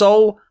is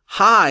so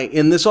high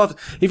in this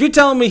offense. If you're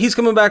telling me he's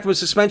coming back from a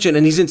suspension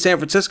and he's in San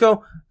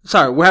Francisco,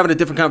 sorry, we're having a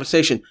different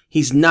conversation.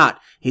 He's not.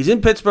 He's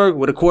in Pittsburgh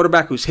with a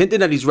quarterback who's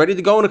hinted that he's ready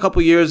to go in a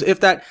couple years. If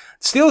that,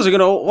 Steelers are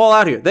going to all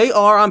out here. They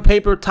are on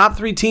paper top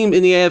 3 team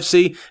in the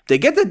AFC. If they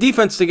get their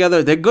defense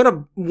together, they're going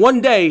to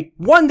one day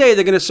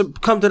they're going to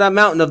come to that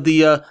mountain of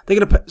they're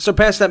going to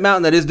surpass that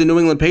mountain that is the New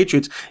England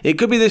Patriots. It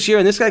could be this year,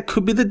 and this guy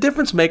could be the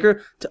difference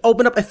maker to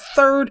open up a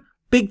third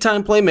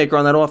big-time playmaker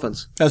on that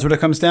offense. That's what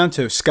it comes down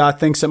to. Scott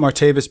thinks that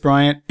Martavis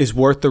Bryant is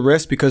worth the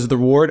risk because of the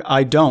reward.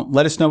 I don't.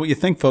 Let us know what you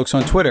think, folks,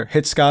 on Twitter.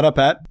 Hit Scott up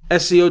at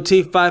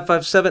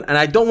SCOT557. And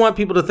I don't want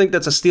people to think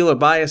that's a Steeler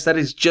bias. That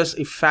is just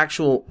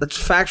that's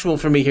factual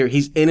for me here.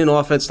 He's in an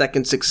offense that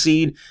can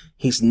succeed.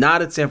 He's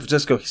not at San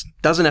Francisco. He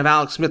doesn't have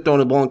Alex Smith throwing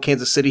the ball in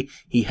Kansas City.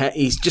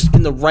 He's just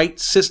in the right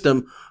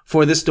system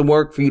for this to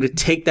work, for you to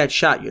take that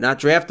shot. You're not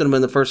drafting him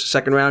in the first or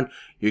second round.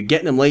 You're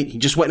getting him late. He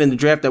just went in the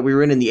draft that we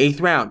were in the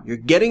 8th round. You're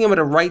getting him at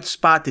a right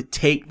spot to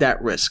take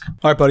that risk.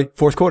 All right, buddy.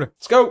 Fourth quarter.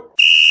 Let's go.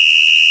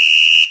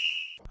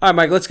 All right,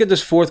 Mike, let's get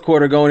this fourth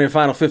quarter going in the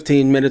final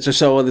 15 minutes or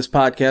so of this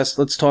podcast.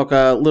 Let's talk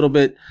a little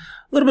bit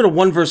of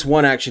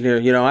 1-versus-1 action here.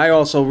 You know, I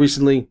also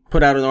recently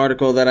put out an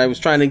article that I was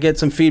trying to get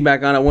some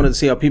feedback on. I wanted to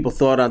see how people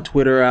thought on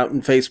Twitter, out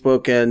in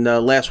Facebook, and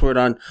Last Word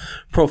on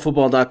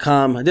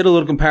ProFootball.com. I did a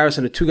little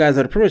comparison of two guys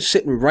that are pretty much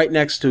sitting right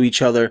next to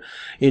each other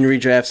in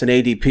redrafts and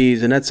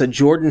ADPs, and that's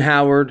Jordan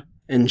Howard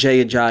and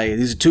Jay Ajayi.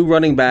 These are two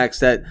running backs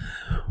that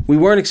we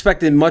weren't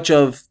expecting much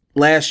of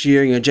last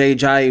year. You know, Jay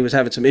Ajayi was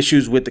having some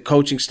issues with the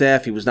coaching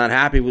staff. He was not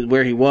happy with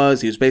where he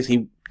was.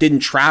 He didn't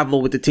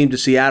travel with the team to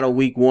Seattle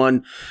week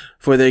 1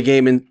 for their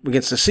game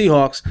against the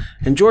Seahawks.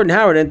 And Jordan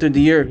Howard entered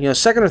the year, you know,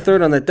 second or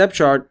third on that depth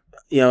chart,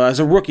 you know, as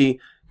a rookie,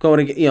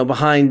 going to, you know,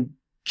 behind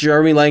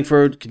Jeremy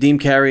Langford, Kareem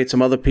Carey, and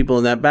some other people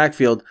in that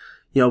backfield.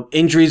 You know,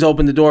 injuries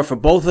opened the door for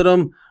both of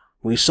them.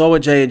 We saw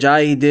what Jay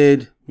Ajayi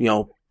did, you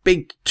know,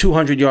 big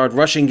 200-yard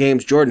rushing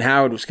games. Jordan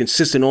Howard was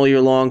consistent all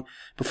year long.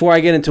 Before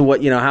I get into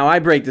what, you know, how I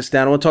break this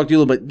down, I want to talk to you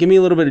a little bit. Give me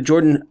a little bit of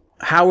Jordan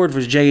Howard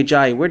versus Jay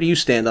Ajayi. Where do you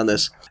stand on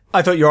this?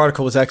 I thought your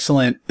article was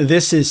excellent.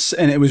 This is,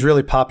 and it was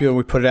really popular.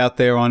 We put it out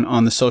there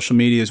on the social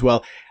media as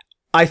well.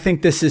 I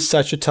think this is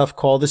such a tough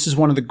call. This is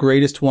one of the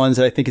greatest ones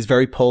that I think is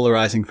very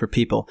polarizing for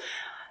people.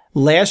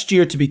 Last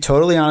year, to be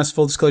totally honest,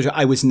 full disclosure,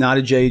 I was not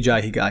a Jay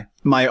Ajayi guy.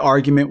 My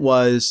argument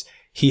was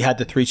he had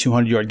the 3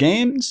 200-yard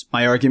games.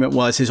 My argument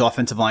was his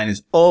offensive line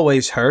is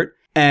always hurt.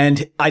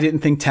 And I didn't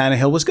think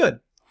Tannehill was good.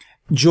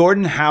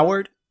 Jordan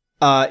Howard,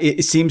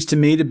 it seems to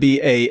me to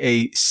be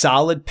a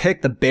solid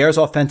pick. The Bears'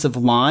 offensive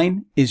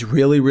line is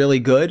really, really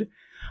good.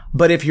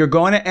 But if you're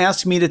going to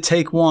ask me to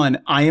take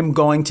one, I am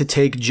going to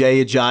take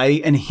Jay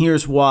Ajayi, and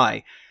here's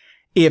why.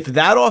 If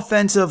that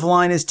offensive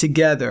line is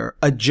together,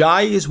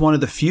 Ajayi is one of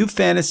the few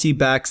fantasy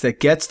backs that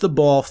gets the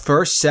ball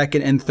first,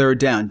 second, and third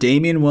down.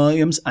 Damian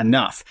Williams,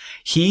 enough.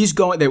 He's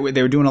going. They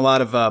were doing a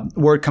lot of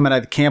word coming out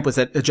of the camp was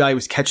that Ajayi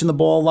was catching the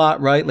ball a lot,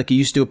 right, like he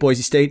used to at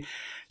Boise State.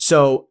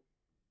 So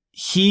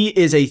he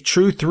is a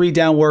true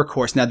 3-down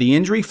workhorse. Now, the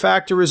injury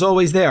factor is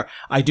always there.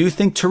 I do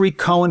think Tariq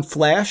Cohen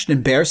flashed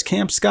in Bears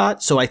camp,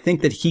 Scott, so I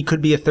think that he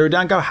could be a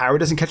 3rd-down guy.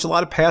 Howard doesn't catch a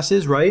lot of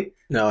passes, right?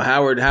 No,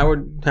 Howard,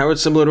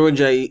 similar to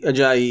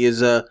Ajayi,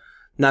 is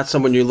not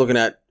someone you're looking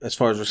at as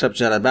far as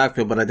reception out of the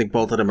backfield, but I think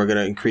both of them are going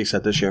to increase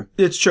that this year.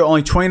 It's true.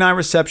 Only 29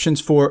 receptions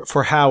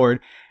for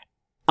Howard.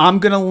 I'm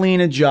going to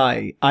lean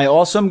Ajayi. I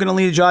also am going to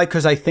lean Ajayi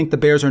because I think the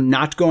Bears are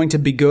not going to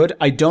be good.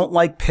 I don't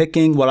like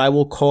picking what I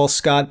will call,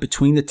 Scott,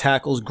 between the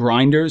tackles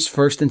grinders,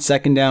 1st and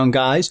 2nd down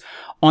guys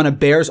on a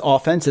Bears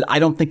offense that I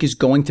don't think is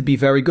going to be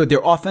very good.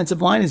 Their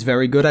offensive line is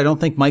very good. I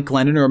don't think Mike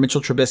Glennon or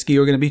Mitchell Trubisky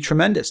are going to be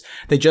tremendous.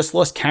 They just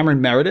lost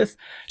Cameron Meredith,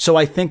 so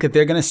I think that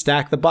they're going to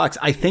stack the box.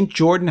 I think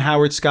Jordan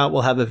Howard, Scott,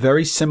 will have a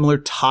very similar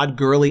Todd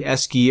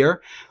Gurley-esque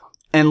year.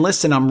 And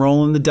listen, I'm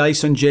rolling the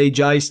dice on Jay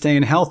Ajayi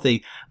staying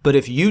healthy. But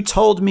if you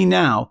told me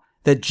now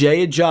that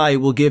Jay Ajayi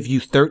will give you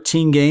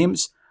 13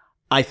 games,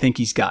 I think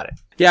he's got it.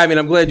 Yeah, I mean,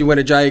 I'm glad you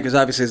went Ajayi because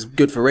obviously it's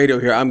good for radio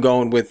here. I'm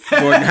going with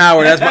Jordan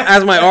Howard.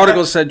 As my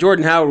article said,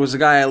 Jordan Howard was the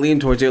guy I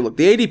leaned towards here. Look,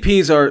 the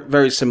ADPs are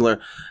very similar.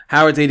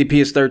 Howard's ADP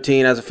is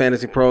 13 as a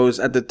Fantasy Pros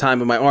at the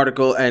time of my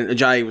article, and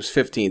Ajayi was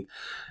 15th.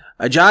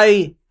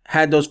 Ajayi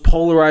had those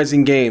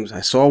polarizing games.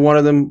 I saw one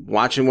of them,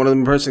 watching one of them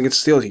in person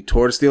against the Steelers. He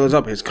tore the Steelers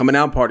up. His coming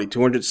out party,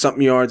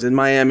 200-something yards in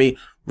Miami.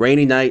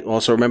 Rainy night.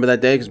 Also remember that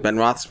day because Ben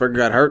Roethlisberger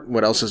got hurt.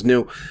 What else is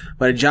new?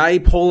 But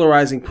Ajayi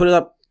polarizing, put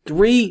up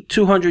 3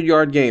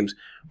 200-yard games.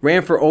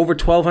 Ran for over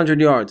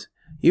 1,200 yards.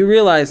 You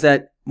realize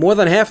that more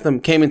than half of them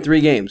came in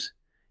 3 games.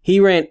 He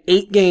ran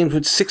 8 games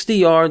with 60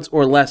 yards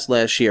or less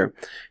last year.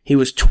 He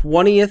was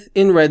 20th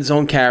in red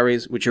zone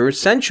carries, which are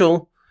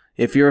essential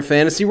if you're a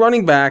fantasy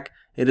running back.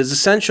 It is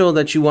essential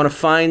that you want to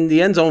find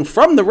the end zone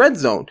from the red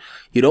zone.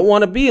 You don't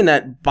want to be in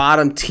that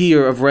bottom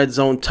tier of red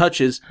zone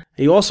touches.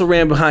 He also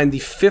ran behind the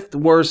 5th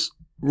worst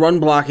run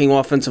blocking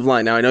offensive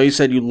line. Now, I know you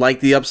said you like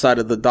the upside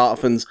of the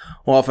Dolphins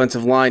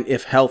offensive line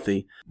if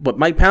healthy. But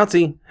Mike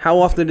Pouncey, how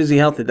often is he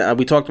healthy?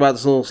 We talked about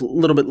this a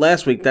little bit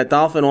last week. That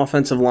Dolphin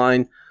offensive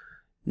line,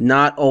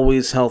 not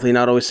always healthy,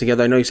 not always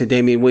together. I know you said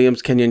Damian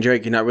Williams, Kenyon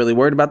Drake, you're not really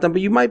worried about them,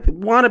 but you might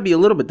want to be a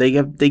little bit.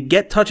 They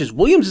get touches.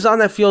 Williams is on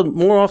that field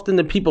more often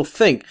than people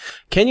think.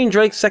 Kenyon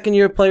Drake,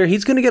 second-year player,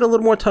 he's going to get a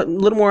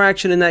little more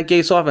action in that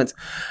Gase offense.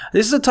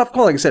 This is a tough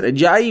call. Like I said,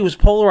 Ajayi was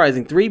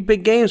polarizing 3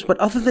 big games, but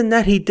other than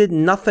that, he did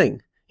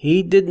nothing.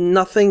 He did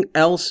nothing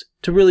else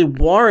to really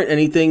warrant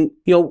anything,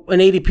 an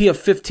ADP of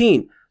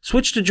 15.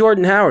 Switch to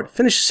Jordan Howard.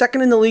 Finished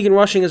 2nd in the league in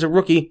rushing as a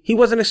rookie. He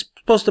wasn't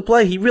supposed to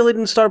play. He really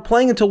didn't start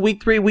playing until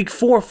week 3, week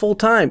 4 full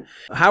time.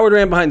 Howard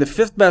ran behind the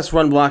 5th best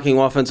run blocking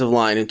offensive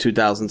line in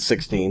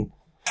 2016.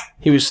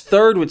 He was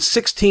third with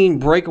 16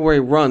 breakaway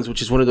runs,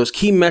 which is one of those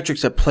key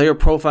metrics at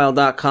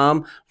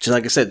playerprofile.com, which is,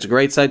 like I said, it's a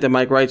great site that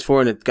Mike writes for,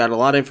 and it's got a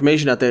lot of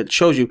information out there. It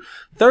shows you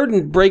third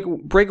in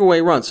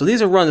breakaway runs. So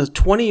these are runs of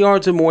 20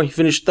 yards or more. He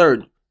finished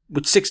third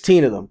with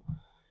 16 of them.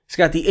 He's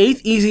got the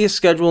 8th easiest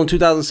schedule in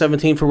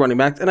 2017 for running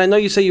backs. And I know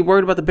you say you're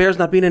worried about the Bears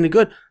not being any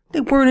good.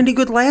 They weren't any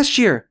good last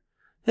year.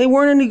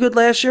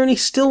 And he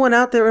still went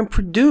out there and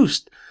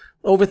produced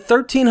over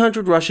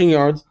 1,300 rushing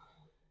yards.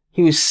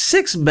 He was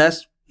 6th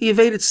best. He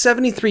evaded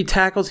 73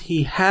 tackles.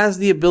 He has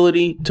the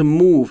ability to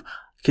move.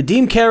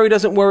 Kadeem Carey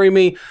doesn't worry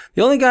me.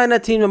 The only guy on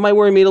that team that might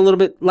worry me a little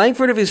bit,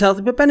 Langford if he's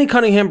healthy, but Benny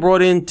Cunningham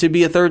brought in to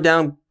be a third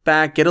down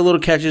back, get a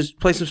little catches,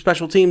 play some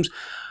special teams.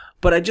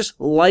 But I just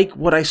like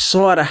what I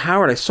saw out of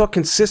Howard. I saw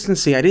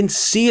consistency. I didn't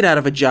see it out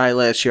of Ajayi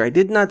last year. I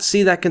did not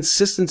see that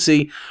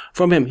consistency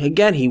from him.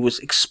 Again, he was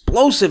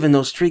explosive in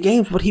those 3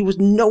 games, but he was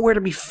nowhere to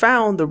be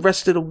found the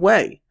rest of the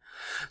way.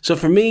 So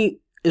for me,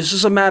 it's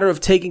just a matter of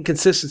taking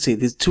consistency.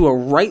 These two are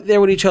right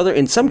there with each other.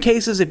 In some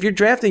cases, if you're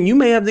drafting, you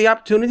may have the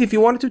opportunity, if you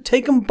wanted to,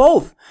 take them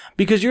both.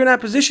 Because you're in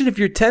that position, if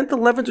you're 10th,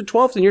 11th, or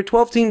 12th in your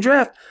 12-team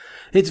draft,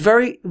 it's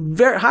very,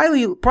 very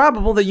highly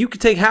probable that you could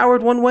take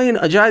Howard one way and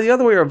Ajayi the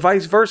other way, or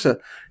vice versa.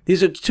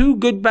 These are 2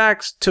 good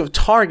backs to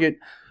target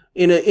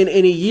in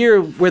a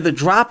year where the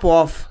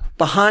drop-off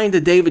behind the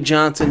David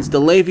Johnsons,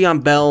 the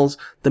Le'Veon Bells,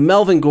 the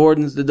Melvin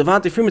Gordons, the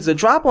Devontae Freemans, the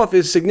drop-off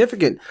is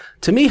significant.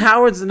 To me,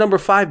 Howard's the number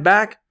 5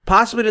 back.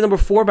 Possibly the number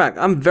 4 back.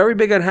 I'm very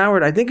big on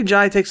Howard. I think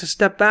Ajayi takes a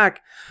step back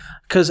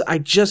because I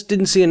just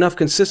didn't see enough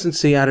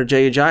consistency out of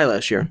Jay Ajayi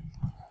last year.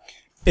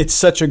 It's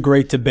such a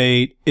great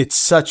debate. It's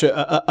such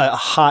a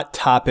hot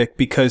topic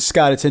because,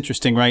 Scott, it's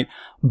interesting, right?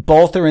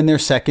 Both are in their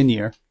second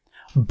year.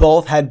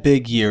 Both had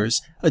big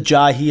years.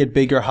 Ajayi had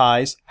bigger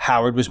highs.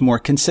 Howard was more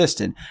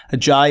consistent.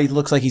 Ajayi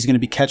looks like he's going to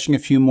be catching a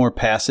few more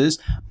passes.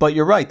 But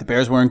you're right. The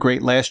Bears weren't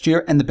great last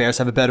year, and the Bears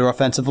have a better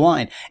offensive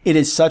line. It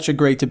is such a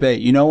great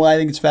debate. You know why I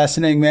think it's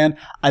fascinating, man?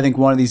 I think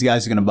one of these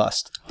guys is going to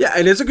bust. Yeah,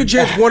 and there's a good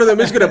chance one of them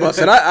is going to bust.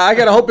 And I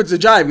got to hope it's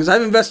Ajayi because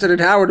I've invested in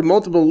Howard in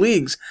multiple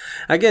leagues.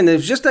 Again,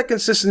 there's just that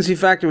consistency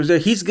factor was there.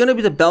 He's going to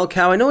be the bell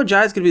cow. I know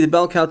Ajayi's going to be the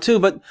bell cow too,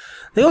 but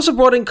they also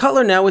brought in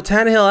Cutler now with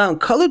Tannehill out.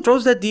 And Cutler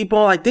throws that deep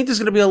ball. I think there's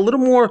going to be a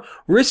little more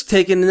risk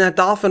taken in that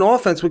Dolphin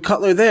offense with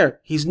Cutler there.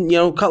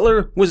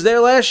 Cutler was there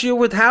last year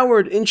with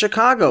Howard in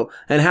Chicago,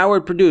 and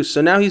Howard produced.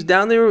 So now he's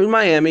down there in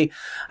Miami.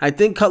 I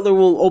think Cutler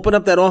will open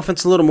up that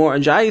offense a little more.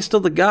 Ajayi is still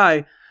the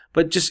guy,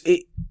 but just,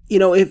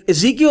 if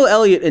Ezekiel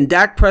Elliott and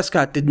Dak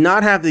Prescott did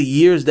not have the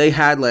years they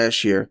had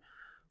last year,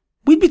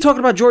 we'd be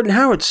talking about Jordan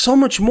Howard so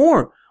much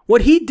more.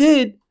 What he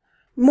did,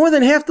 more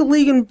than half the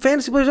league and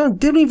fantasy players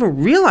didn't even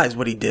realize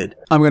what he did.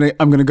 I'm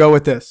gonna go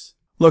with this.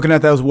 Looking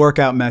at those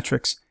workout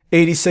metrics.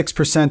 86th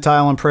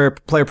percentile on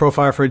player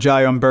profile for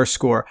Ajayi on burst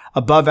score,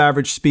 above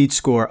average speed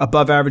score,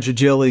 above average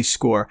agility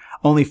score,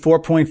 only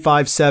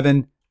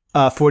 4.57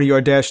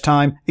 40-yard dash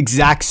time,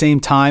 exact same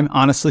time,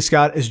 honestly,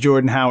 Scott, as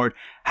Jordan Howard.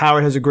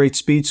 Howard has a great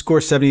speed score,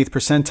 70th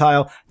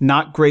percentile,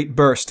 not great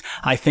burst.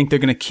 I think they're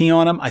going to key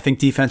on him. I think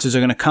defenses are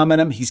going to come at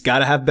him. He's got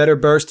to have better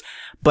burst.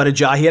 But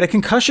Ajayi had a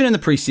concussion in the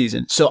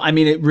preseason. So,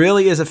 it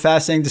really is a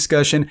fascinating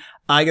discussion.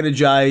 I got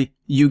Ajayi.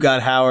 You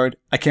got Howard.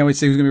 I can't wait to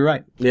see who's going to be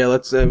right. Yeah,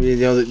 this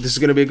is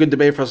going to be a good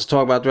debate for us to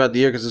talk about throughout the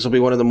year because this will be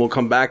one of them we'll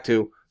come back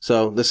to.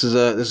 So this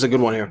is a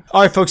good one here.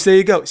 All right, folks, there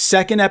you go.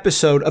 Second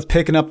episode of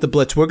Picking Up the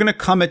Blitz. We're going to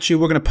come at you.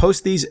 We're going to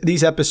post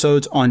these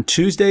episodes on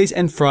Tuesdays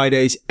and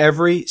Fridays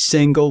every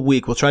single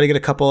week. We'll try to get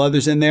a couple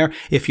others in there.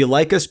 If you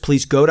like us,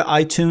 please go to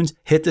iTunes,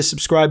 hit the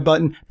subscribe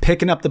button,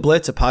 Picking Up the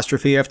Blitz,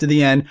 apostrophe after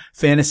the N,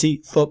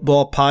 Fantasy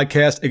Football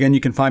Podcast. Again,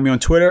 you can find me on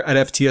Twitter at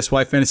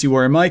FTSY Fantasy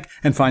Warrior Mike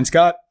and find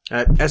Scott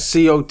at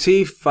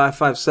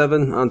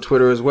SCOT557 on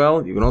Twitter as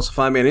well. You can also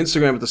find me on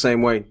Instagram the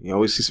same way. You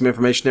always see some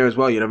information there as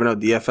well. You never know.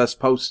 DFS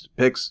posts,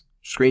 pics,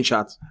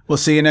 screenshots. We'll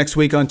see you next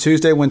week on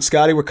Tuesday when,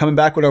 Scotty, we're coming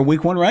back with our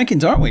Week 1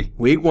 rankings, aren't we?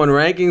 Week 1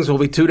 rankings will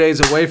be 2 days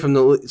away from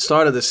the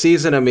start of the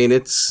season.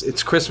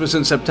 It's Christmas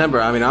in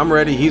September. I'm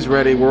ready. He's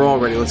ready. We're all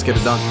ready. Let's get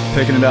it done.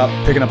 Picking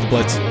up the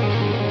Blitz.